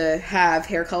supposed to have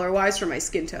hair color wise for my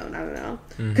skin tone. I don't know.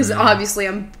 Because obviously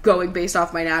I'm going based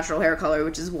off my natural hair color,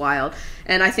 which is wild.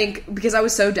 And I think because I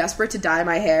was so desperate to dye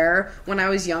my hair when I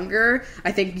was younger,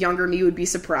 I think younger me would be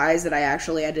surprised that I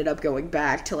actually ended up going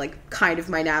back to like kind of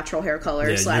my natural hair color /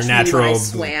 me when I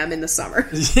swam in the summer.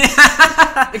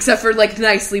 Yeah. Except for like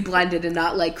nicely blended and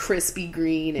not like crispy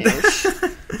greenish.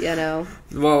 You know.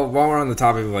 Well, while we're on the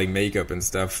topic of like makeup and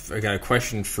stuff, I got a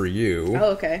question for you.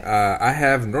 Oh, okay. I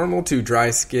have normal to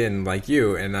dry skin like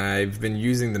you, and I've been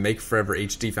using the Make Forever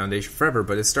HD foundation forever,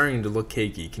 but it's starting to look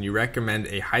cakey. Can you recommend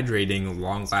a hydrating,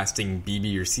 long-lasting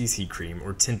BB or CC cream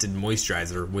or tinted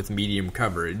moisturizer with medium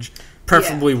coverage?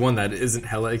 Preferably one that isn't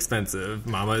hella expensive.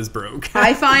 Mama is broke.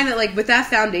 I find that, like, with that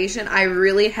foundation, I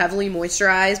really heavily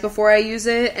moisturize before I use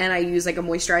it, and I use, like, a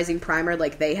moisturizing primer.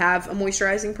 Like, they have a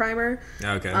moisturizing primer.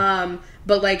 Okay.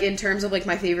 But, like, in terms of, like,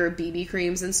 my favorite BB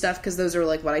creams and stuff, because those are,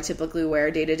 like, what I typically wear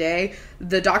day to day,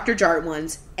 the Dr. Jart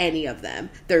ones, any of them.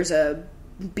 There's a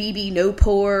BB No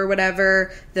Pore or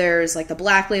whatever. There's, like, the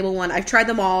Black Label one. I've tried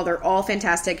them all. They're all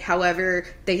fantastic. However,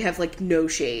 they have, like, no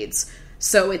shades.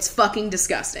 So it's fucking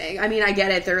disgusting. I mean, I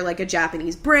get it. They're like a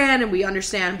Japanese brand and we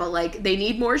understand, but like they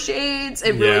need more shades.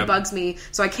 It really bugs me.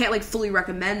 So I can't like fully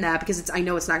recommend that because I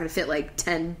know it's not going to fit like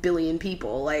 10 billion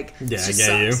people. Like, it just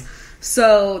sucks.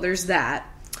 So there's that.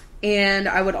 And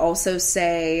I would also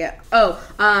say,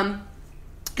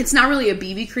 it's not really a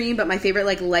BB cream, but my favorite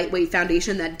like lightweight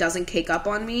foundation that doesn't cake up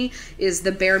on me is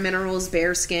the Bare Minerals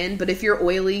Bare Skin. But if you're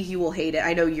oily, you will hate it.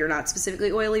 I know you're not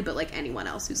specifically oily, but like anyone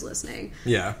else who's listening.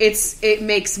 Yeah. It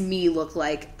makes me look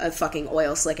like a fucking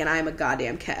oil slick, and I'm a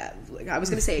goddamn like, I was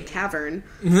going to say a cavern,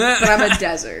 but I'm a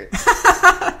desert.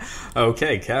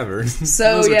 Okay, cavern.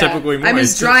 So those are typically moist. I'm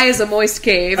as dry as a moist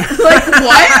cave. Like,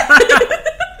 what?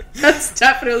 That's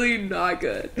definitely not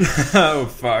good. Oh,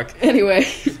 fuck. Anyway,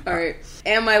 alright.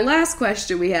 And my last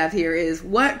question we have here is,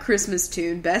 what Christmas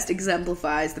tune best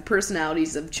exemplifies the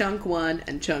personalities of Chunk 1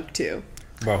 and Chunk 2?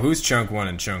 Well, who's Chunk 1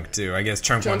 and Chunk 2? I guess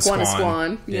Chunk 1's Squan. Is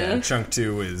Squan. Yeah. Chunk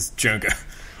 2 is Chunka.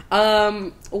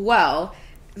 Well,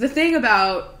 the thing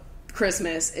about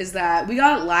Christmas is that we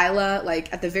got Lila,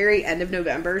 like, at the very end of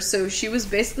November, so she was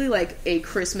basically, like, a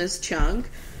Christmas chunk.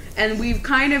 And we've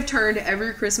kind of turned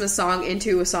every Christmas song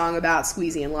into a song about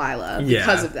Squeezie and Lila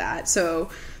because of that. So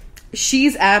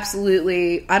she's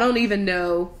absolutely... I don't even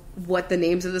know what the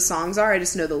names of the songs are. I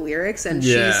just know the lyrics. And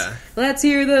she's... Let's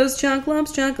hear those chunk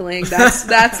lumps chunkling.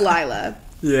 That's Lila.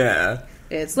 Yeah.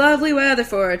 It's lovely weather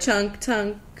for a chunk.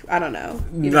 I don't know.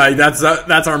 Like, that's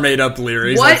our made-up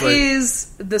lyrics. What is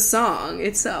the song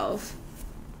itself?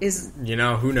 You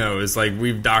know, who knows? Like,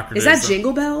 we've doctored it. Is that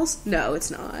Jingle Bells? No, it's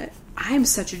not. I am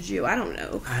such a Jew. I don't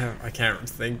know. I can't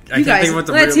think. I can't think what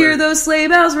the let's hear those sleigh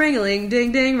bells ring-a-ling,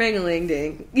 ding-ding, ring-a-ling,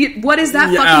 ding. What is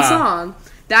that fucking song?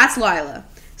 That's Lila.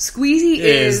 Squeezie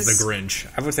is the Grinch.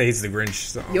 I would say he's the Grinch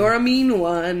song. You're a mean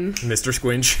one. Mr.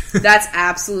 Squinch. That's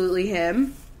absolutely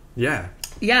him. Yeah.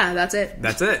 Yeah, that's it.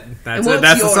 That's it. That's it.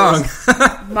 That's yours? The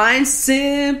song. Mine's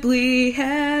simply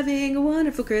having a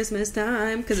wonderful Christmas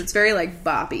time, because it's very, like,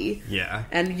 boppy. Yeah.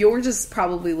 And yours is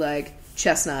probably, like,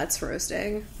 chestnuts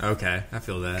roasting. Okay, I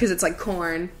feel that. Because it's like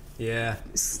corn. Yeah.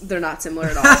 They're not similar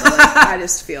at all, but like, I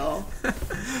just feel...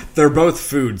 They're both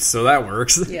foods, so that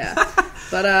works. Yeah.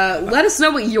 But let us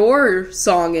know what your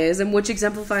song is and which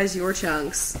exemplifies your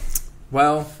chunks.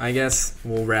 Well, I guess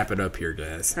we'll wrap it up here,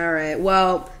 guys. Alright,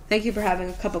 well, thank you for having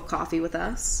a cup of coffee with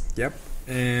us. Yep.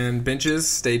 And benches,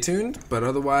 stay tuned, but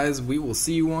otherwise, we will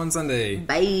see you on Sunday.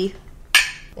 Bye.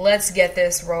 Let's get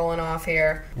this rolling off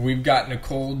here. We've got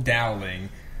Nicole Dowling,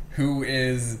 who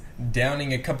is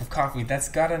downing a cup of coffee that's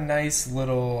got a nice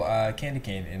little candy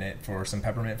cane in it for some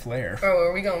peppermint flair. Oh,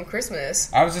 are we going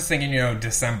Christmas? I was just thinking,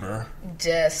 December.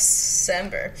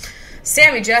 Sammy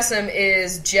Jessam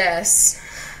is Jess.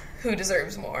 Who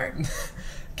deserves more?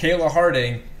 Kayla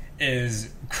Harding is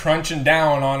crunching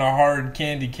down on a hard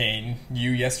candy cane.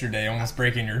 You yesterday almost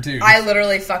breaking your tooth. I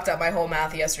literally fucked up my whole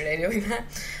mouth yesterday doing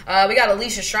that. We got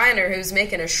Alicia Schreiner, who's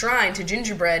making a shrine to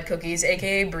gingerbread cookies,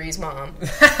 a.k.a. Bree's mom.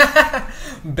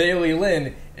 Bailey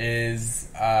Lynn is...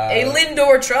 a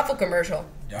Lindor truffle commercial.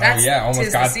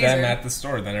 Almost got them at the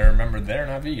store. Then I remembered they're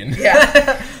not vegan.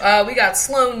 Yeah. We got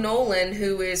Sloan Nolan,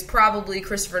 who is probably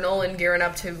Christopher Nolan gearing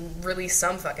up to release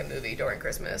some fucking movie during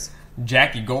Christmas.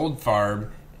 Jackie Goldfarb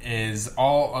is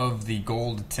all of the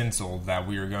gold tinsel that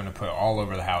we are going to put all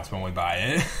over the house when we buy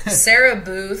it. Sarah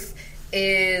Booth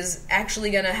is actually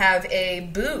going to have a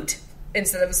boot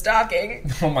instead of a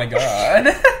stocking. Oh my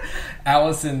god.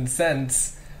 Allison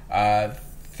Sense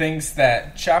thinks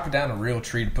that chopping down a real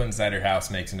tree to put inside her house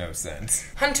makes no sense.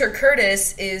 Hunter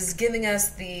Curtis is giving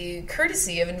us the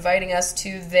courtesy of inviting us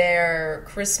to their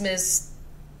Christmas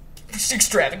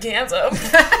extravaganza.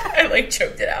 I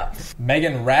choked it out.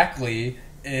 Megan Rackley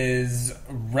is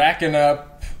racking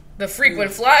up the frequent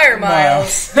flyer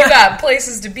miles. You got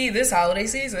places to be this holiday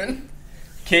season.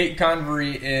 Kate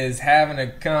Convery is having a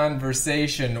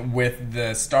conversation with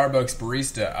the Starbucks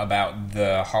barista about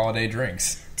the holiday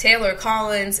drinks. Taylor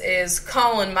Collins is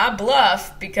calling my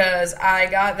bluff because I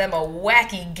got them a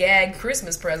wacky gag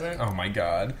Christmas present. Oh my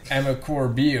god. Emma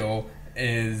Corbeil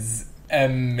is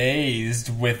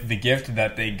amazed with the gift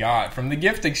that they got from the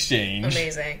gift exchange.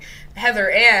 Amazing. Heather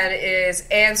Ann is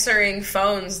answering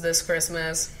phones this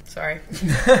Christmas. Sorry.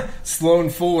 Sloan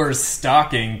Fuller's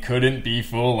stocking couldn't be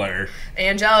fuller.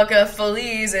 Angelica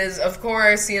Feliz is, of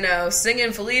course,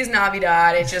 singing Feliz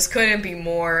Navidad. It just couldn't be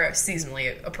more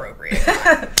seasonally appropriate.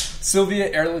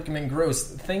 Sylvia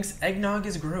Ehrlichman-Gross thinks eggnog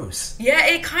is gross. Yeah,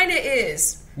 it kind of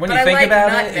is. When you think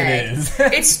about it, it is.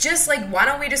 It's just like, why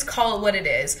don't we just call it what it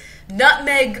is?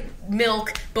 Nutmeg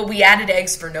milk, but we added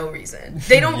eggs for no reason.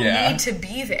 They don't need to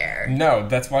be there. No,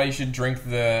 that's why you should drink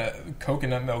the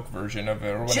coconut milk version of it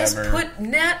or whatever. Just put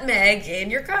nutmeg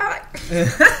in your cock.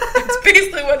 It's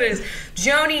basically what it is.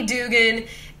 Joni Dugan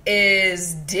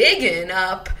is digging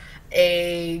up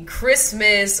a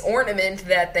Christmas ornament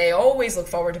that they always look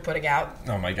forward to putting out.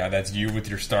 Oh my god, that's you with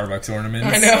your Starbucks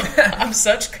ornaments. I know. I'm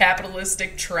such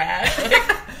capitalistic trash.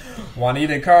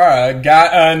 Juanita Cara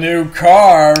got a new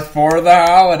car for the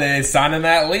holidays, signing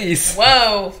that lease.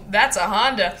 Whoa, that's a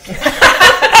Honda.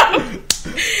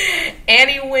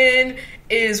 Annie Wynn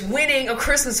is winning a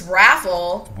Christmas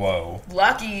raffle. Whoa.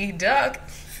 Lucky duck.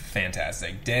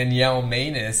 Fantastic. Danielle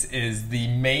Manus is the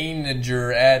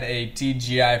manager at a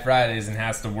TGI Fridays and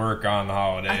has to work on the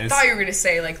holidays. I thought you were going to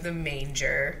say, the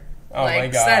manger. Oh, my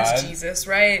God. That's Jesus,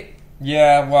 right?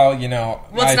 Yeah, well,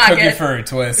 I took it for a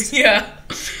twist. Yeah.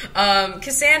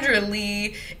 Cassandra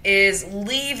Lee is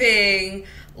leaving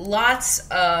lots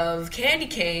of candy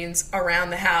canes around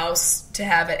the house to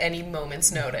have at any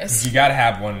moment's notice. You gotta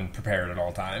have one prepared at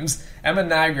all times. Emma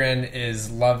Nygren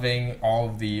is loving all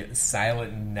of the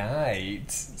Silent Night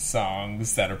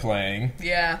songs that are playing.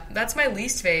 Yeah, that's my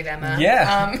least fave, Emma.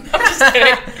 Yeah. I'm just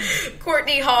kidding.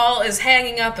 Courtney Hall is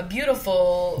hanging up a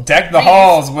beautiful... Deck the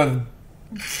halls with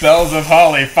bells of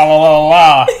holly, fa la la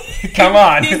la. Come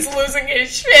on. He's losing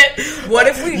his shit. What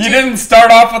if we You didn't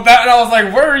start off with that, and I was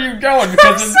like, where are you going?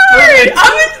 Because I'm sorry.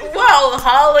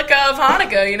 Hanukkah of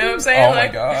Hanukkah, you know what I'm saying? Oh, my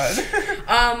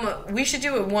God. We should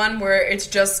do it one where it's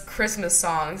just Christmas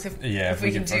songs, if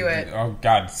we can do it. Oh,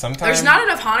 God. Sometimes... There's not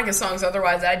enough Hanukkah songs,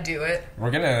 otherwise I'd do it.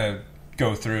 We're going to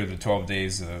go through the 12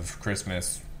 days of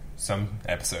Christmas some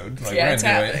episode. It's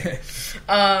happening.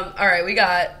 All right, we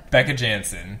got... Becca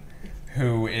Jansen,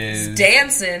 who is...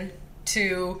 dancing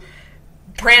to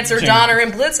Prancer, Donner,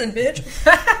 and Blitzen, bitch.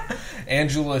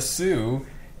 Angela Sue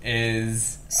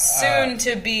is... soon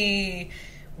to be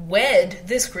wed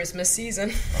this Christmas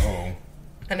season. Oh.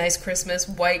 A nice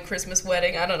white Christmas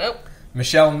wedding, I don't know.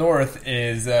 Michelle North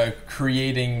is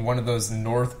creating one of those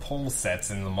North Pole sets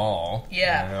in the mall.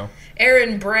 Yeah.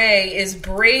 Erin Bray is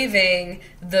braving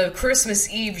the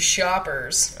Christmas Eve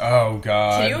shoppers. Oh,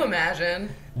 God. Can you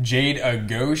imagine? Jade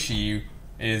Agoshi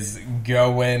is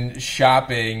going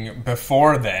shopping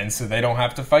before then, so they don't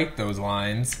have to fight those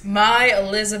lines. My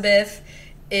Elizabeth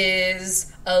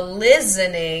is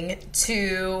listening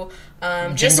to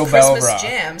just Christmas Rock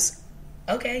jams.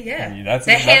 Okay, yeah. That's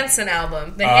the Hanson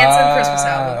album. The Hanson Christmas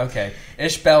album. Okay.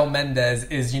 Ishbel Mendez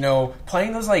is,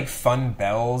 playing those, fun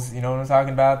bells, you know what I'm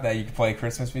talking about? That you can play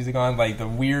Christmas music on? The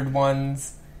weird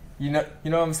ones. You know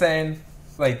what I'm saying?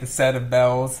 The set of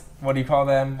bells. What do you call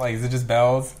them? Is it just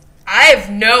bells? I have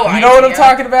no idea. You know what I'm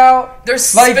talking about? There's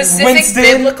specific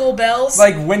biblical bells?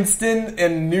 Like Winston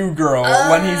in New Girl,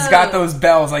 when he's got those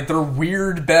bells. They're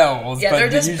weird bells. Yeah, but they're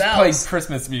just you bells. Play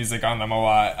Christmas music on them a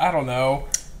lot. I don't know.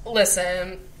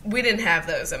 Listen, we didn't have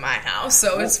those at my house,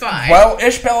 so it's fine. Well,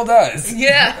 Ishbel does.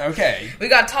 Yeah. Okay. We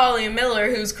got Talia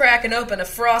Miller, who's cracking open a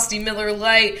Frosty Miller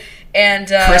Lite, and...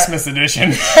 Christmas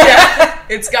edition. Yeah,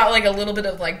 it's got a little bit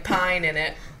of pine in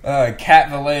it. Kat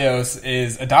Vallejos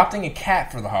is adopting a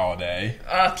cat for the holiday.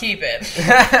 Keep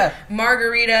it.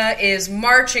 Margarita is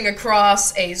marching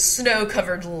across a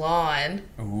snow-covered lawn.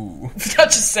 Ooh.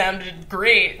 That just sounded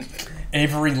great.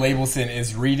 Avery Labelson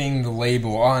is reading the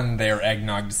label on their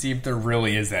eggnog to see if there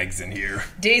really is eggs in here.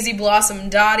 Daisy Blossom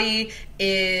Dottie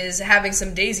is having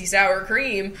some Daisy sour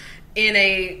cream in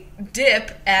a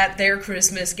dip at their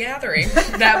Christmas gathering.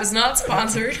 That was not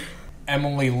sponsored.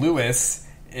 Emily Lewis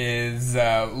is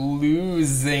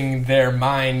losing their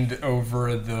mind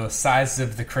over the size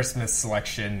of the Christmas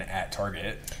selection at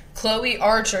Target. Chloe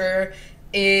Archer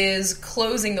is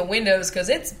closing the windows because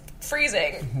it's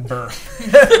freezing. Burr.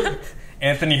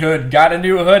 Anthony Hood got a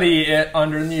new hoodie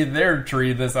underneath their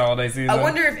tree this holiday season. I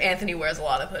wonder if Anthony wears a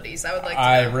lot of hoodies. I would like to know.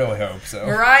 I really hope so.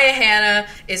 Mariah Hannah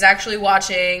is actually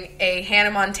watching a Hannah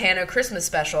Montana Christmas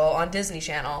special on Disney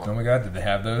Channel. Oh my god, did they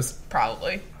have those?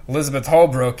 Probably. Elizabeth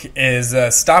Holbrook is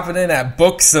stopping in at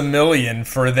Books A Million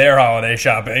for their holiday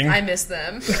shopping. I miss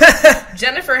them.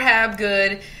 Jennifer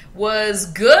Habgood was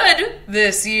good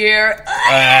this year.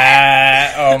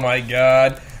 Oh my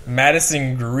god.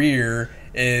 Madison Greer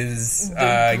is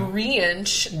the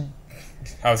Grinch.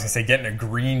 I was gonna say getting a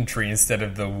green tree instead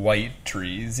of the white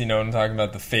trees. You know what I'm talking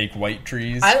about? The fake white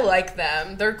trees. I like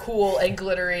them. They're cool and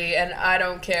glittery, and I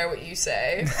don't care what you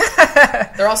say.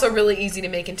 They're also really easy to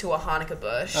make into a Hanukkah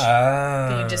bush.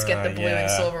 You just get the blue and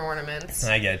silver ornaments.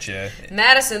 I get you.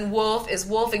 Madison Wolf is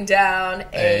wolfing down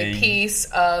a piece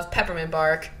of peppermint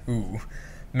bark. Ooh.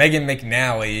 Megan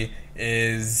McNally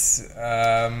is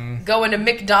going to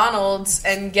McDonald's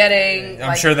and getting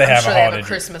I'm sure they have a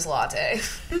Christmas latte.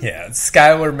 Yeah,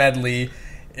 Skylar Medley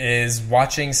is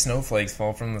watching snowflakes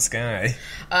fall from the sky.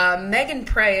 Megan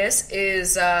Preyes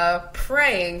is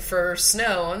praying for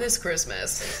snow on this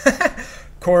Christmas.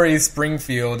 Corey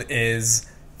Springfield is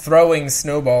throwing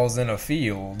snowballs in a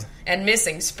field and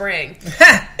missing spring.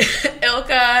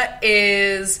 Ilka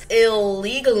is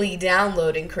illegally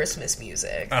downloading Christmas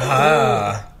music.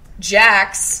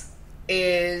 Jax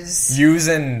is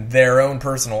using their own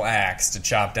personal axe to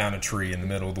chop down a tree in the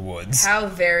middle of the woods. How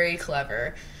very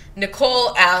clever.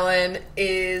 Nicole Allen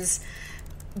is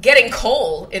getting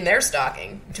coal in their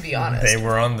stocking, to be honest. They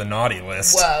were on the naughty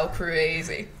list. Whoa,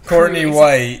 crazy. Courtney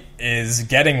White is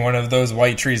getting one of those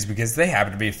white trees because they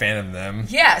happen to be a fan of them.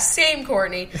 Yeah, same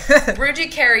Courtney.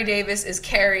 Bridget Carey Davis is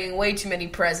carrying way too many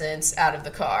presents out of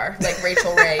the car, like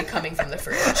Rachel Ray coming from the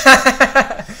fridge.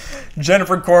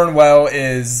 Jennifer Cornwell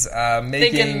is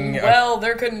thinking, well,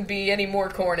 there couldn't be any more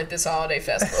corn at this holiday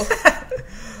festival.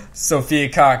 Sophia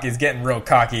Cock is getting real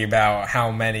cocky about how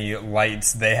many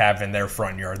lights they have in their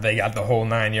front yard. They got the whole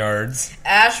 9 yards.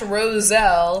 Ash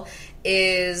Roselle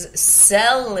is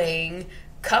selling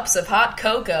cups of hot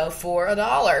cocoa for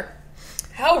 $1.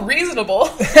 How reasonable.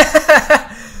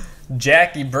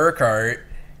 Jackie Burkhart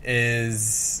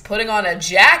is putting on a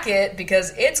jacket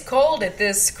because it's cold at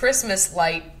this Christmas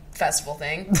light festival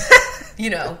thing.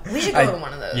 You know, we should go to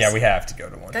one of those. Yeah, we have to go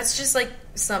to one. That's just like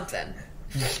something.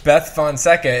 Beth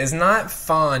Fonseca is not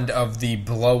fond of the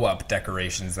blow-up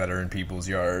decorations that are in people's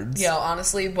yards. Yeah,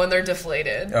 honestly, when they're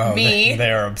deflated. Oh,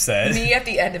 they are upset. Me at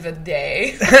the end of a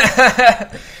day.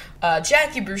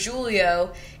 Jackie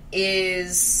Bergiulio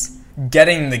is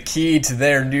getting the key to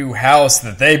their new house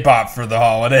that they bought for the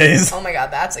holidays. Oh my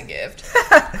god, that's a gift.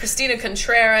 Christina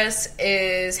Contreras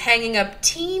is hanging up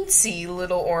teensy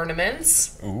little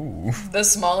ornaments. Ooh. The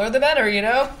smaller the better, you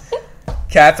know?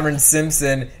 Catherine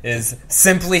Simpson is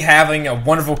simply having a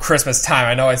wonderful Christmas time.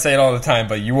 I know I say it all the time,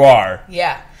 but you are.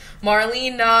 Yeah.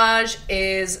 Marlene Naj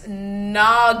is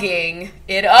nogging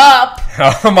it up.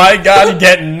 Oh my god, you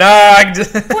get nogged.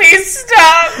 Please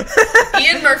stop.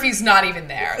 Ian Murphy's not even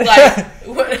there.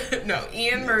 Like, no,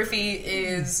 Ian Murphy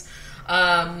is,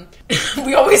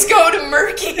 we always go to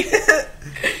Murky.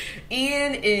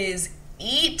 Ian is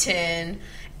eating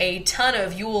a ton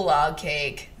of Yule log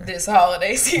cake this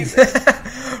holiday season.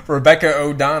 Rebecca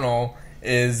O'Donnell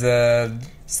is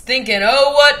thinking,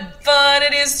 oh, what fun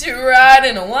it is to ride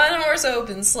in a one-horse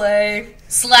open sleigh.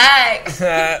 Slag.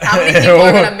 How many people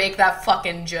are going to make that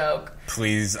fucking joke?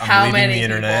 Please, I'm leaving the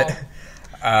internet.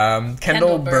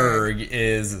 Kendall Berg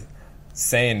is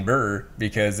saying burr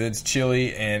because it's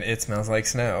chilly and it smells like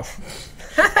snow.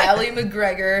 Allie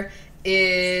McGregor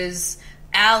is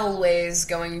always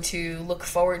going to look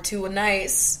forward to a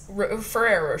nice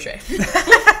Ferrero Rocher.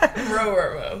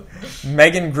 Row.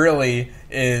 Megan Grilly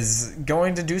is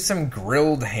going to do some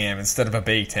grilled ham instead of a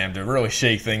baked ham to really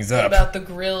shake things up. What about the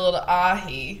grilled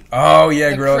ahi? Oh,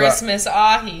 yeah, grilled Christmas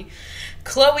ahi.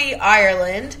 Chloe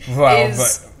Ireland is...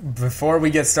 But before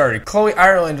we get started, Chloe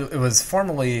Ireland was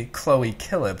formerly Chloe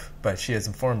Killip, but she has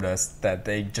informed us that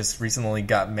they just recently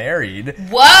got married.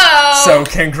 Whoa! So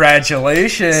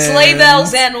congratulations! Sleigh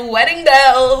bells and wedding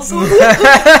bells!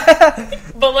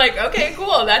 But like, okay,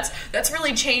 cool. That's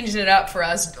really changing it up for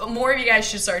us. More of you guys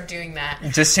should start doing that.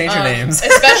 Just change your names.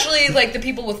 Especially like the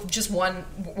people with just one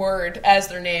word as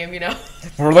their name, you know?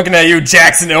 We're looking at you,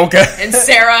 Jackson Ilka. And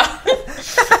Sarah.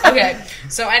 Okay,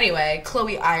 so anyway,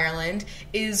 Chloe Ireland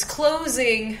is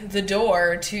closing the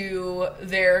door to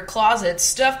their closet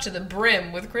stuffed to the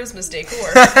brim with Christmas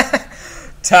decor.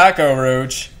 Taco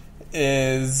Roach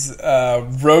is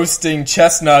roasting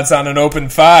chestnuts on an open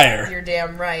fire. You're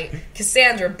damn right.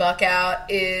 Cassandra Buckout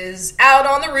is out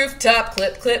on the rooftop.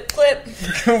 Clip, clip, clip.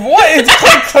 What? It's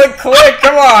click, click, click.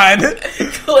 Come on.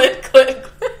 Clip, clip, clip.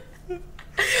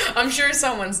 I'm sure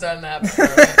someone's done that before.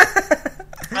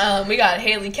 Right? We got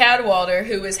Haley Cadwalder,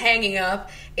 who is hanging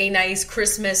up a nice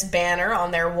Christmas banner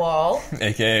on their wall.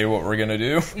 AKA what we're going to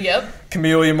do. Yep.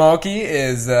 Camellia Mulkey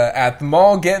is at the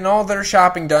mall getting all their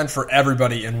shopping done for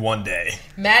everybody in one day.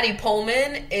 Maddie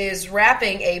Pullman is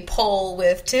wrapping a pole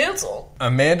with tinsel.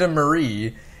 Amanda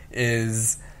Marie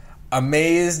is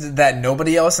amazed that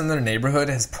nobody else in their neighborhood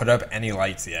has put up any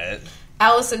lights yet.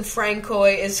 Allison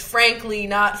Francois is frankly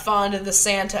not fond of the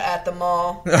Santa at the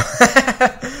mall.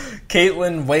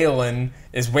 Caitlin Whalen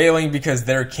is wailing because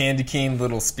their candy cane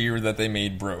little spear that they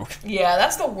made broke. Yeah,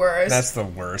 that's the worst. That's the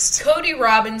worst. Cody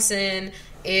Robinson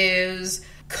is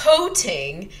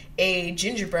coating a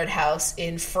gingerbread house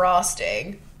in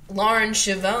frosting. Lauren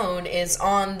Chavone is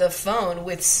on the phone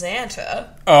with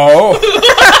Santa. Oh.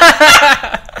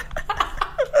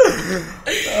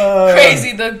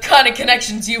 Crazy the kind of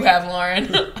connections you have,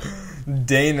 Lauren.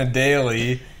 Dana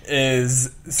Daly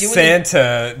is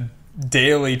Santa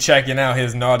daily checking out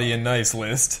his naughty and nice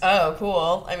list. Oh,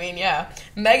 cool. I mean, yeah.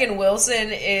 Megan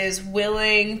Wilson is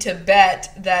willing to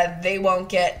bet that they won't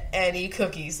get any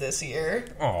cookies this year.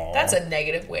 Aww. That's a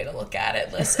negative way to look at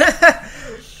it. Listen.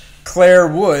 Claire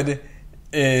Wood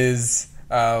is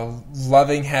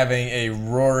loving having a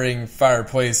roaring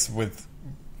fireplace with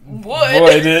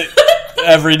wood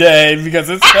every day because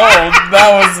it's cold.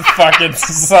 That was fucking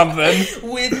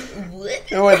something. With wood?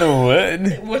 With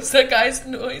wood. What's that guy's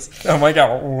noise? Oh my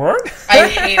god, what? I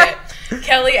hate it.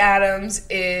 Kelly Adams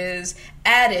is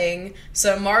adding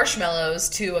some marshmallows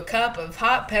to a cup of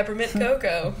hot peppermint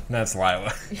cocoa. That's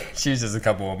Lila. She uses a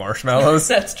couple of marshmallows.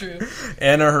 That's true.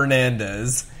 Anna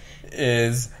Hernandez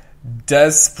is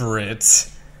desperate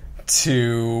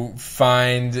to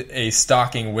find a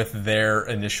stocking with their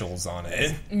initials on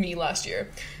it. Me last year.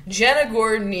 Jenna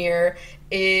Gordonier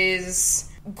is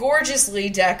gorgeously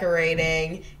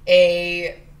decorating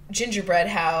a gingerbread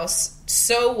house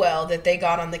so well that they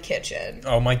got on the kitchen.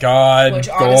 Oh my god. Which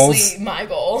goals. honestly, my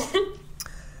goal.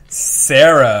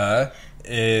 Sarah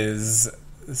is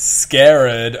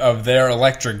scared of their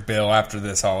electric bill after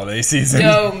this holiday season.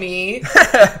 Yo, me.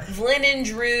 Lynn and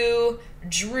Drew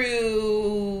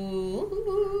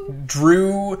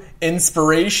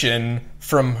inspiration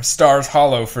from Stars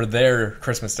Hollow for their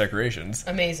Christmas decorations.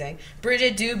 Amazing.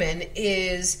 Bridget Dubin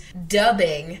is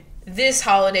dubbing this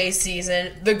holiday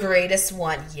season the greatest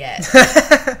one yet.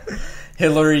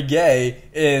 Hillary Gay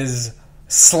is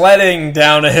sledding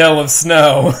down a hill of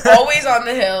snow. Always on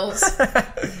the hills.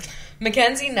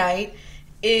 Mackenzie Knight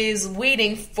is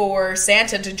waiting for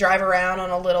Santa to drive around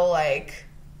on a little, like,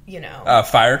 you know... a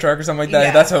fire truck or something like that?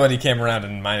 Yeah. That's how he came around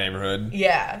in my neighborhood.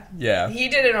 Yeah. Yeah. He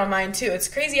did it on mine, too. It's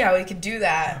crazy how he could do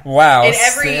that. Wow, in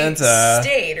every Santa.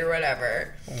 state or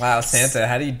whatever. Wow, Santa,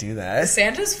 how do you do that?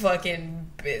 Santa's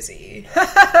fucking busy.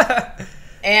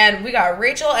 And we got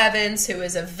Rachel Evans, who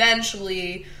is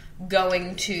eventually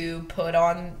going to put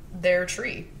on their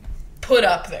tree. Put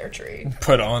up their tree.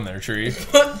 Put on their tree.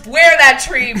 Wear that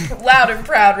tree loud and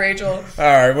proud, Rachel.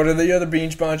 Alright, what are the other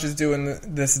Binge Bunches doing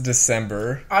this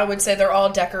December? I would say they're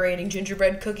all decorating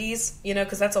gingerbread cookies, you know,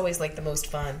 because that's always, like, the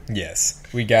most fun. Yes.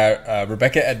 We got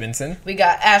Rebecca Edmondson. We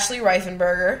got Ashley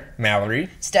Reifenberger. Mallory.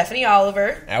 Stephanie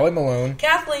Oliver. Allie Malone.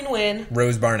 Kathleen Wynn.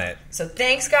 Rose Barnett. So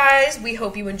thanks, guys. We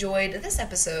hope you enjoyed this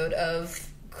episode of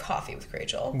Coffee with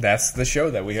Rachel. That's the show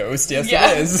that we host. Yes,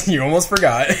 yeah. It is. You almost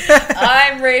forgot.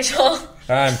 I'm Rachel.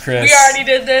 I'm Chris. We already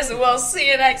did this, and we'll see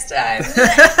you next time.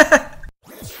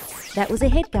 That was a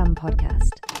HeadGum podcast.